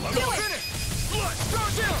 I'm Do it. finished! Blood!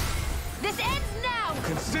 Start down! This ends now.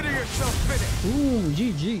 Consider yourself finished! Ooh,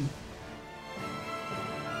 GG.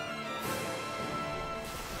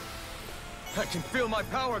 I can feel my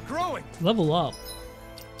power growing! Level up.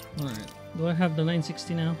 Alright. Do I have the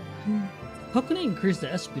 960 now? How can I increase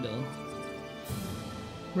the SP though?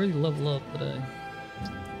 Really level up, but I...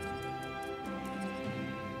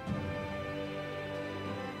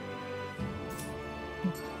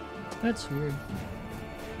 That's weird.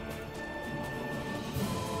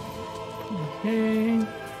 Okay.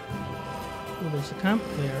 Oh, there's a camp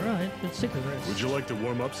there. Alright, let's take a rest. Would you like to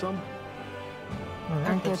warm up some? Alright,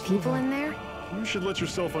 Aren't there let's move people on. in there? You should let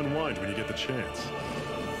yourself unwind when you get the chance.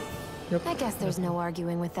 Yep. I guess there's no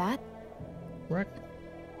arguing with that. Correct.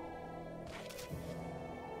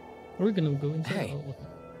 Are we gonna go inside? Hey. Oh.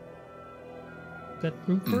 Got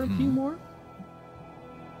room for a few more?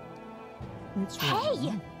 Let's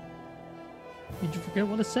Hey! Did you forget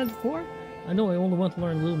what I said before? I know I only want to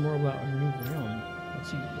learn a little more about our new realm. Let's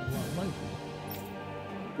see, a lot of life.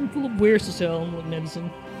 I'm full of wares to sell with medicine.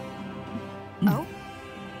 Oh?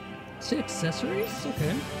 Say accessories?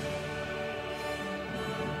 Okay.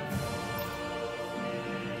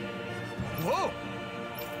 Whoa!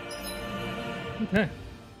 Okay.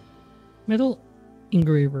 Metal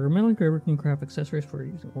engraver. Metal engraver can craft accessories for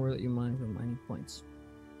using ore that you mine from mining points.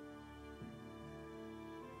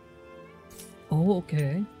 Oh,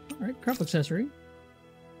 okay. Alright, craft accessory.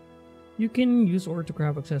 You can use ore to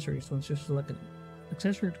craft accessories. Once you select an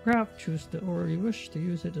accessory to craft, choose the ore you wish to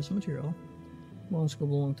use it as material. Bonds go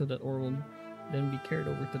belong to that ore will then be carried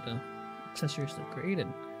over to the accessories that created.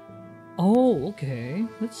 Oh, okay.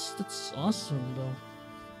 That's awesome though.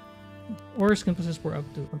 Ores can possess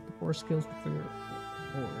up to 4 skills for your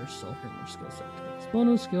ores, so for more skills like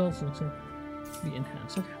bonus skills and so be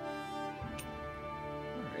enhanced. Okay.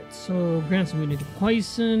 Alright, so grants immunity to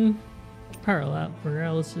poison,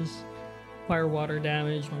 paralysis, fire water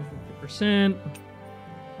damage 150%,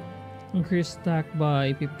 increased attack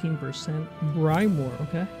by 15%, Brymore,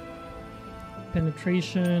 okay.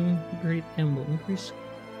 Penetration, great emblem, increase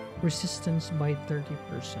resistance by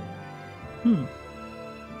 30%.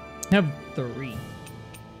 Have 3.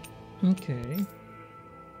 Okay.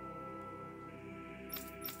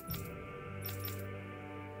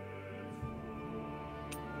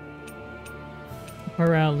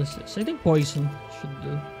 Paralysis. I think poison should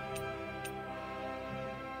do.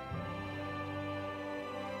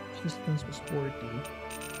 Resistance was 40.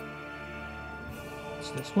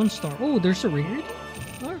 What's this? 1 star. Oh, there's a rarity?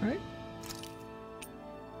 Alright.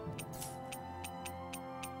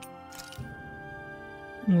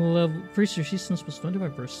 Level freeze resistance was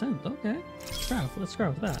 25%. Okay. Let's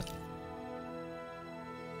craft that.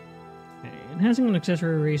 Okay. Enhancing an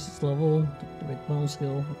accessory raises level to make bonus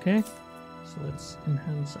skill. Okay. So let's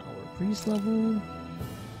enhance our freeze level.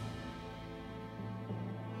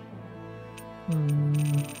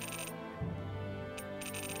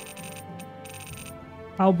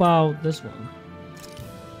 How about this one?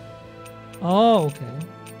 Oh, okay.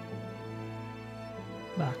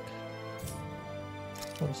 Back.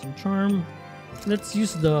 Some charm. Let's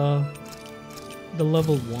use the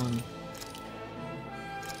level 1.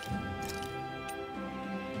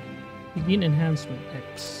 Begin enhancement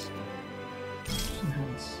X.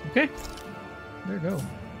 Enhance. Okay. There we go.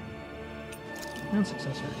 Enhance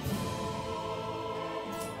accessory.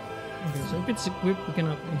 Okay, so if it's equipped, we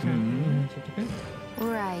cannot enhance it. Okay.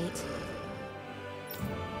 Right.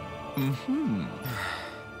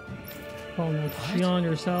 Call note Shion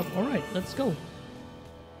yourself. All right, let's go.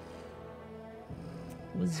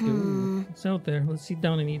 Let's go. It's out there. Let's sit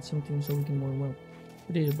down and eat something so we can warm up.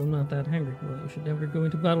 But I'm not that hungry. Well, you should never go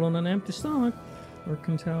into battle on an empty stomach, or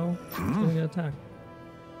can tell it's going to attack.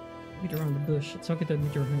 Beat around the bush. It's okay to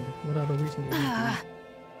admit you're hungry without a reason to eat.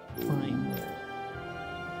 Fine.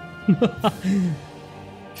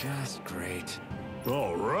 Just great.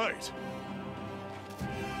 All right.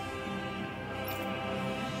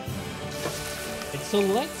 So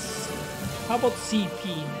let's. How about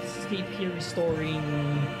CP? CP restoring.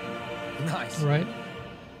 Nice. Right?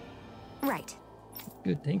 Right.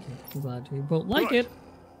 Good, thank you. I'm glad we both like it.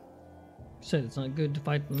 Said it's not good to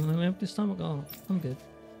fight on an empty stomach. Oh, I'm good.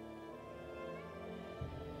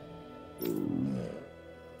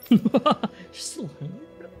 She's still hungry.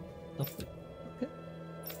 Lovely. Okay.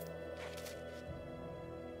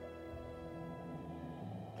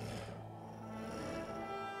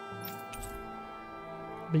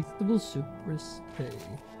 Vegetable soup recipe.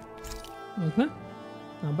 Okay.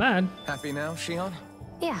 Not bad. Happy now, Shion?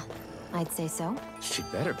 Yeah, I'd say so. She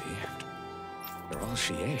better be. After all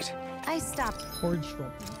she ate. I stopped. Forge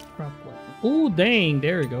weapon. Craft weapon. Oh, dang.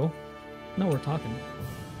 There we go. Now we're talking.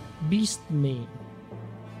 Beast Mane.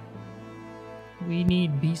 We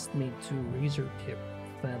need Beast Mane to razor tip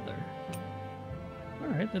feather.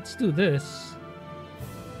 Alright, let's do this.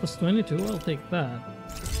 Plus 22, I'll take that.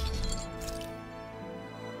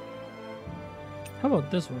 How about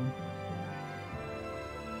this one?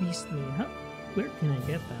 Beast Mane. Where can I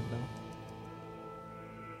get that though?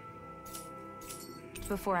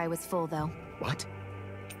 Before I was full, though. What?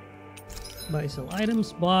 Buy, sell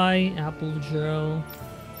items. Buy apple gel.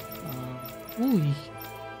 Ooh.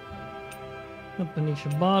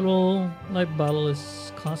 Combination bottle. Life bottle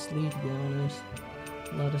is costly, to be honest.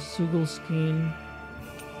 A lot of Sugal skin.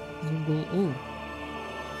 Sugal. Ooh.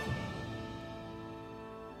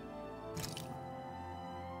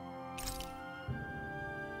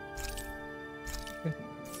 Okay.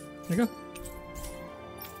 There you go.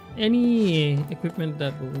 Any equipment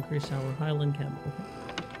that will increase our Highland camp. Okay.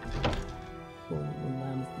 When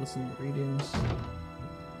man listen to readings.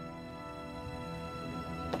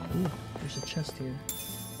 Ooh, there's a chest here.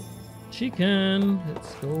 Chicken!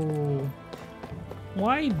 Let's go.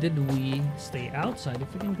 Why did we stay outside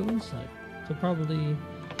if we can go inside? So probably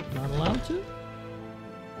not allowed to?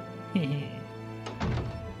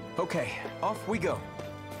 Okay, off we go.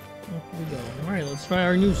 Off we go. Alright, let's try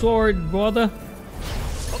our new sword, brother.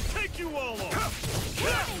 I'll take you all on. It's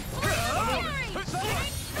on.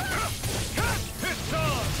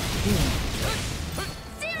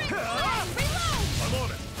 I'm on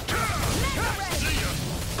it.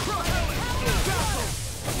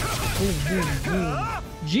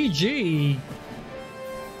 GG!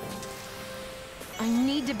 I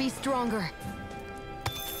need to be stronger.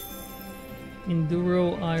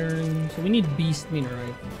 Enduro iron. So we need beast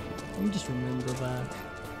minerite. Let me just remember that.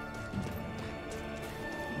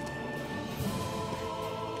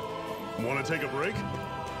 Want to take a break?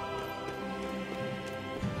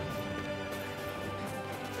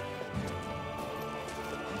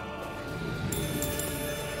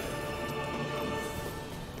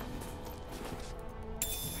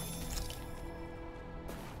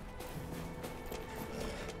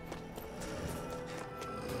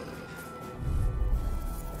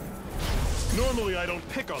 Normally I don't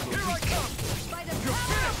pick on the Here I weak. come. By the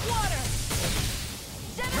power of water!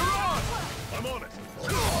 You're on. I'm on it.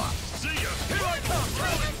 See ya. Here I come.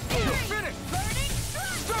 You're finished. Burning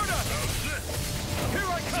strike! Start up. How's this? Here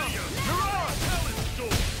I come. You're on. Talent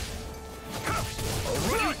storm. I'll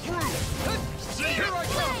run you through. See ya. Here I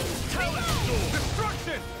come. Talent storm.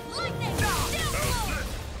 Destruction. Lightning! How's Downfall! this?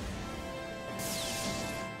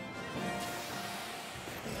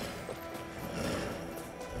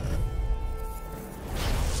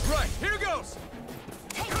 Right, here goes!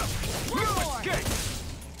 Take it! No One more! escape!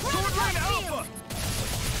 Sword Rain Alpha!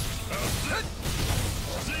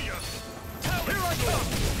 See ya! Here I come!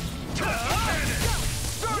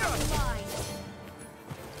 Start up! Line!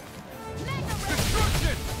 Mega Ray!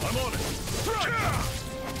 Destruction! I'm on it! Strike!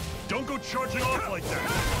 Don't go charging off like that!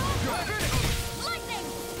 You're finished! Lightning!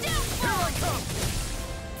 Here I Downfall!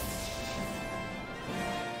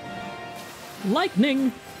 come!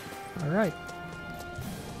 Lightning! Alright.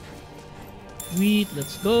 Sweet,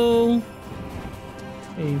 let's go.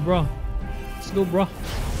 Hey, bro. Let's go, bro.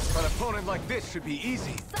 An opponent like this should be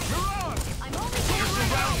easy. You're on! I'm only You're going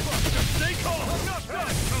surrounded! Just stay calm! I'm not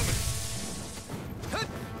done! Coming!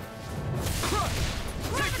 Crush!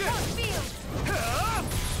 Take this! field!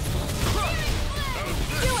 Crush!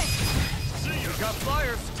 Do it! See ya! Got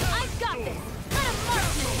flyers! I've got this! Let a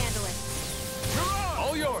marksman handle it! You're on!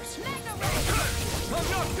 All yours. Mega Ray! I'm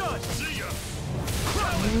not done! See ya!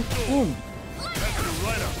 Boom. That's it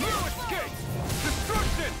right up! No escape!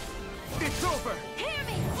 Destruction! It's over! Hear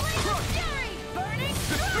me! Flame Fury! Burning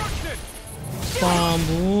Destruction! Bam,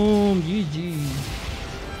 boom. GG.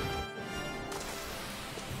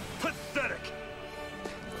 Pathetic!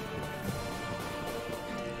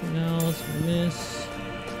 Now let's miss.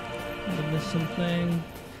 Did I miss something?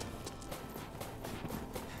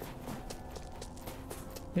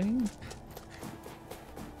 Okay.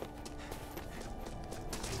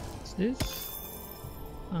 What's this?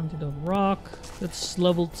 Antidote rock. That's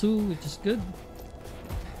level 2, which is good.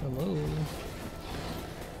 Hello.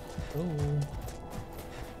 Oh.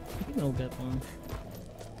 I think I'll get one.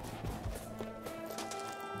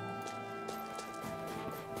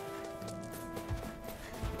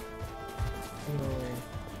 Hello.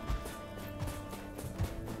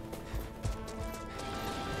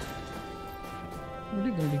 Are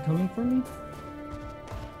they gonna be coming for me?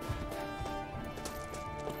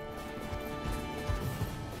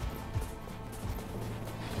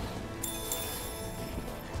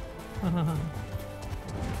 Hahaha.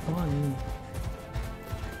 Fun.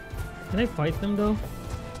 Can I fight them though?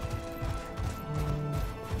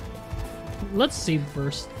 Let's save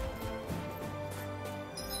first.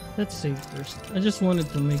 Let's save first. I just wanted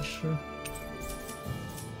to make sure.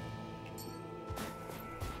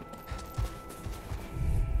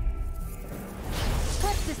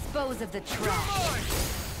 Let's dispose of the trash.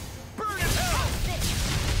 Burn in hell!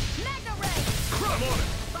 Mega Ray! I'm on it!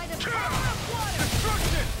 By the power of water!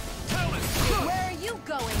 Destruction! Talent! Where are you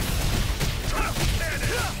going?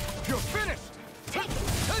 You're finished!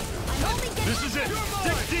 This is it!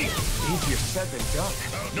 Dig deep! Easier said than done.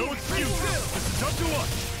 No excuse! This is up to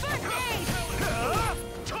us! First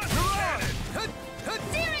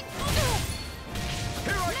aid! Searing!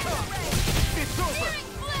 Here I come! It's over! Searing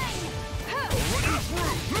flame! I'll run you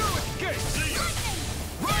through! No escape! See ya!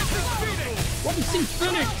 Rise to Phoenix! What is in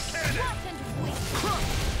Phoenix?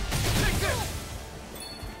 Take this!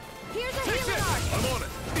 Here's a Take healing this! arc! I'm on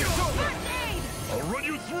it! It's over! First aid! I'll run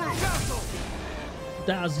you through! Dazzle!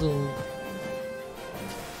 Dazzle.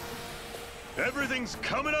 Everything's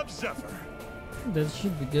coming up, Zephyr! That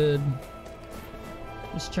should be good.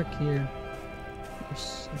 Let's check here.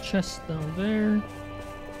 There's a chest down there.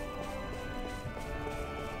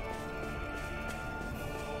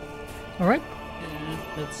 Alright.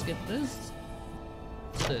 Let's get this.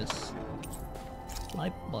 What's this?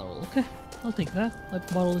 Life bottle. Okay. I'll take that. Life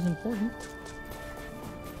bottle is important.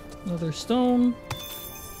 Another stone.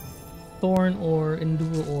 Thorn or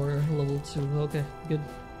endure or level 2. Okay, good.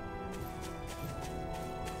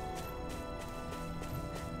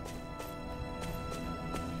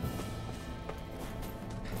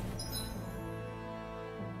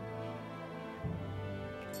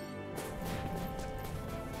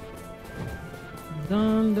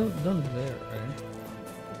 Done there, right?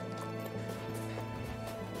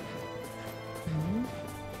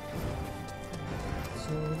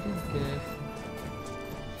 So we did get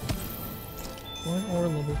one or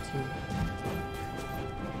level 2.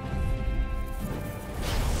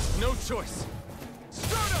 No choice!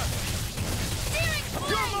 Stardust! Searing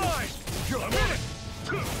You're flame! mine! You're finished!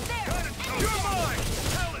 There! You're mine!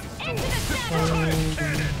 Talon Into the shadow!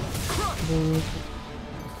 Cannon! Crush! Boot.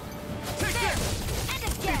 Take There! this! And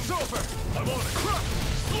again! It's over! I'm on it! Crush!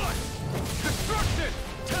 Slice! Destruction!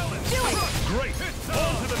 Talon! Do it! Crush! Great!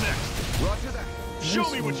 On to the next! Roger that. Show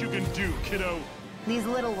me what you can do, kiddo! These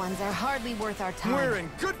little ones are hardly worth our time. We're in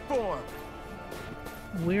good form.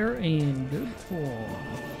 We're in good form.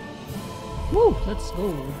 Woo! Let's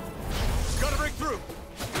go. Gotta break through!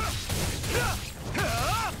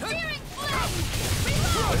 Searing flame!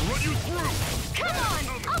 Reload! I'll run you through! Come on!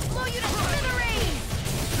 I'll blow you to smithereens!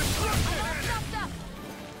 Destruction! All chopped up!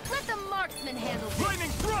 Let the marksman handle this!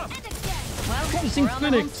 Lightning thrust! And again! Well, Promising we're on the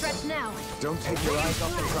home Phoenix. stretch now. Don't take your eyes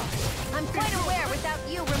off the prize. I'm quite aware without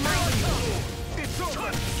you reminding me. It's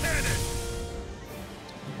over! Cannon!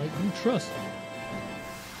 Lightning trust.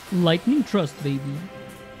 Lightning trust, baby.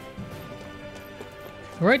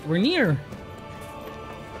 Alright, we're near.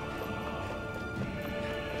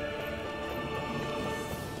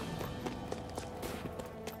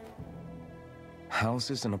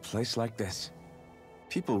 Houses in a place like this.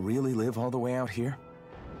 People really live all the way out here?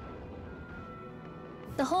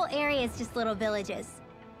 The whole area is just little villages.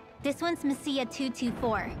 This one's Messiah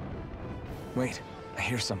 224. Wait, I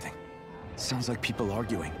hear something. Sounds like people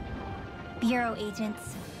arguing. Bureau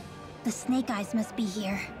agents. The Snake Eyes must be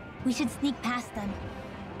here. We should sneak past them.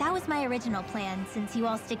 That was my original plan, since you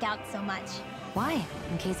all stick out so much. Why?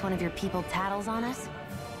 In case one of your people tattles on us?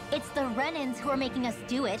 It's the Renans who are making us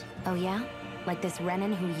do it. Oh yeah? Like this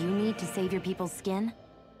Renan who you need to save your people's skin?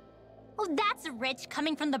 Oh, that's rich,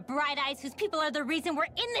 coming from the Bright Eyes whose people are the reason we're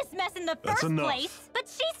in this mess in the That's first enough. place. But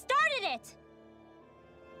she started it!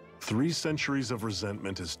 3 centuries of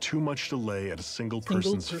resentment is too much to lay at a single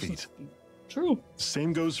person's feet. True.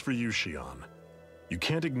 Same goes for you, Xion. You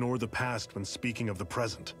can't ignore the past when speaking of the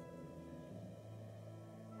present.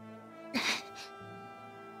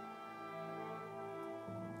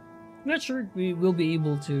 I'm not sure we will be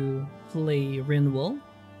able to play Rinwell.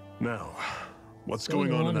 Now, what's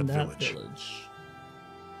going on in that village?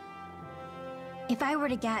 If I were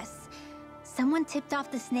to guess, someone tipped off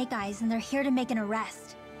the Snake Eyes and they're here to make an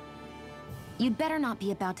arrest. You'd better not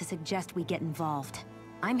be about to suggest we get involved.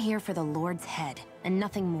 I'm here for the Lord's head, and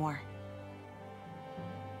nothing more.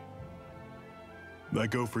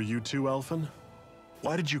 That go for you too, Ulvhan?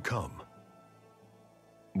 Why did you come?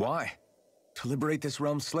 Why? To liberate this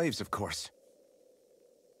realm's slaves, of course.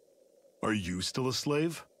 Are you still a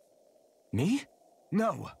slave? Me?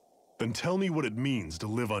 No. Then tell me what it means to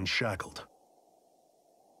live unshackled.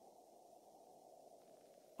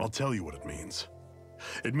 I'll tell you what it means.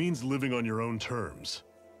 It means living on your own terms,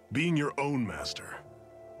 being your own master.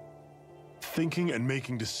 Thinking and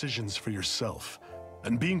making decisions for yourself,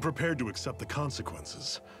 and being prepared to accept the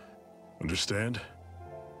consequences. Understand?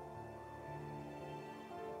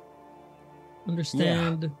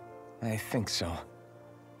 Understand? Yeah, I think so.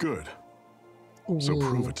 Good. So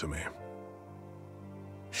prove Ooh. it to me.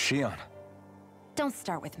 Xion. Don't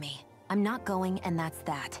start with me. I'm not going, and that's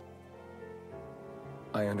that.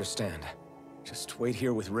 I understand. Just wait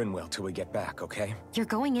here with Rinwell till we get back, okay? You're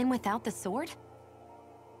going in without the sword?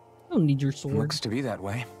 I don't need your sword. Looks to be that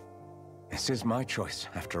way. This is my choice,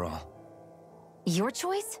 after all. Your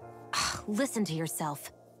choice? Listen to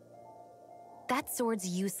yourself. That sword's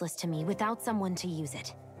useless to me without someone to use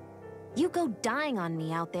it. You go dying on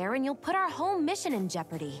me out there and you'll put our whole mission in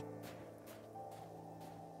jeopardy.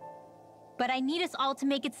 But I need us all to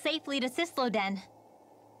make it safely to Cyslodia.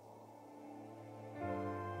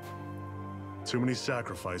 Too many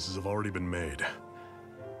sacrifices have already been made.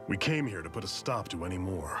 We came here to put a stop to any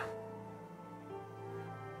more.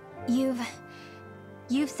 You've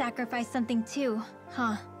sacrificed something too,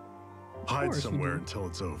 huh? Hide somewhere until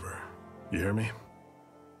it's over. You hear me?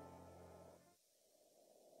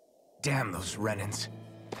 Damn those Renans.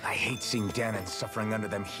 I hate seeing Danon suffering under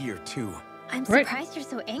them here, too. I'm surprised you're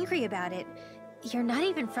so angry about it. You're not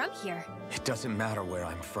even from here. It doesn't matter where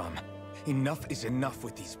I'm from. Enough is enough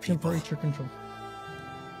with these people. Temperature control.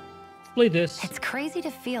 Play this. It's crazy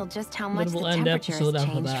to feel just how much the We'll end temperature episode has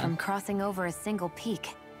after changed that. from crossing over a single peak.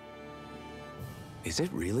 Is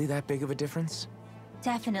it really that big of a difference?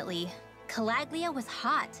 Definitely. Calaglia was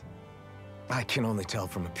hot. I can only tell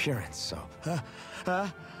from appearance, so...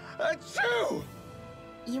 Achoo!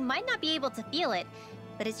 You might not be able to feel it,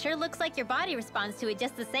 but it sure looks like your body responds to it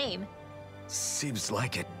just the same. Seems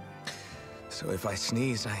like it. So if I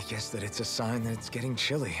sneeze, I guess that it's a sign that it's getting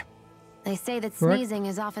chilly. They say that Correct. sneezing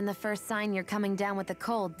is often the first sign you're coming down with a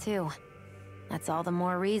cold, too. That's all the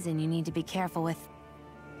more reason you need to be careful with.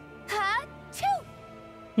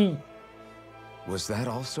 Ha-choo! Was that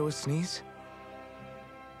also a sneeze?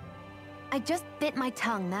 I just bit my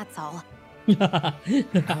tongue, that's all. Oh,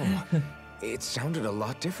 it sounded a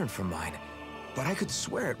lot different from mine, but I could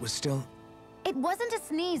swear it was still... It wasn't a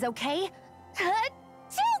sneeze, okay?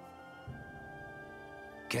 Ha-choo!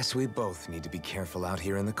 Guess we both need to be careful out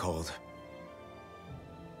here in the cold.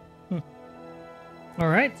 All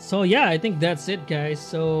right, so yeah, I think that's it, guys.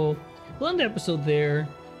 So we'll end the episode there.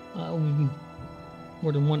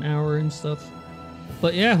 More than 1 hour and stuff.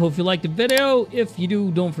 But yeah, hope you liked the video. If you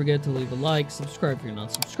do, don't forget to leave a like, subscribe if you're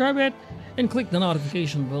not subscribed yet, and click the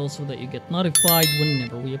notification bell so that you get notified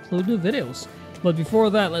whenever we upload new videos. But before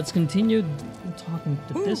that, let's continue talking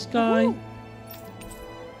to this guy.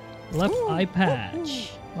 Left eye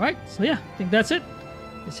patch. All right, so yeah, I think that's it.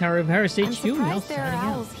 It's Harry of Harris I'm HQ. Now surprised there are signing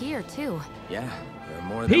out. owls here, too. Yeah, there are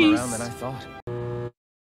more of them around than I thought.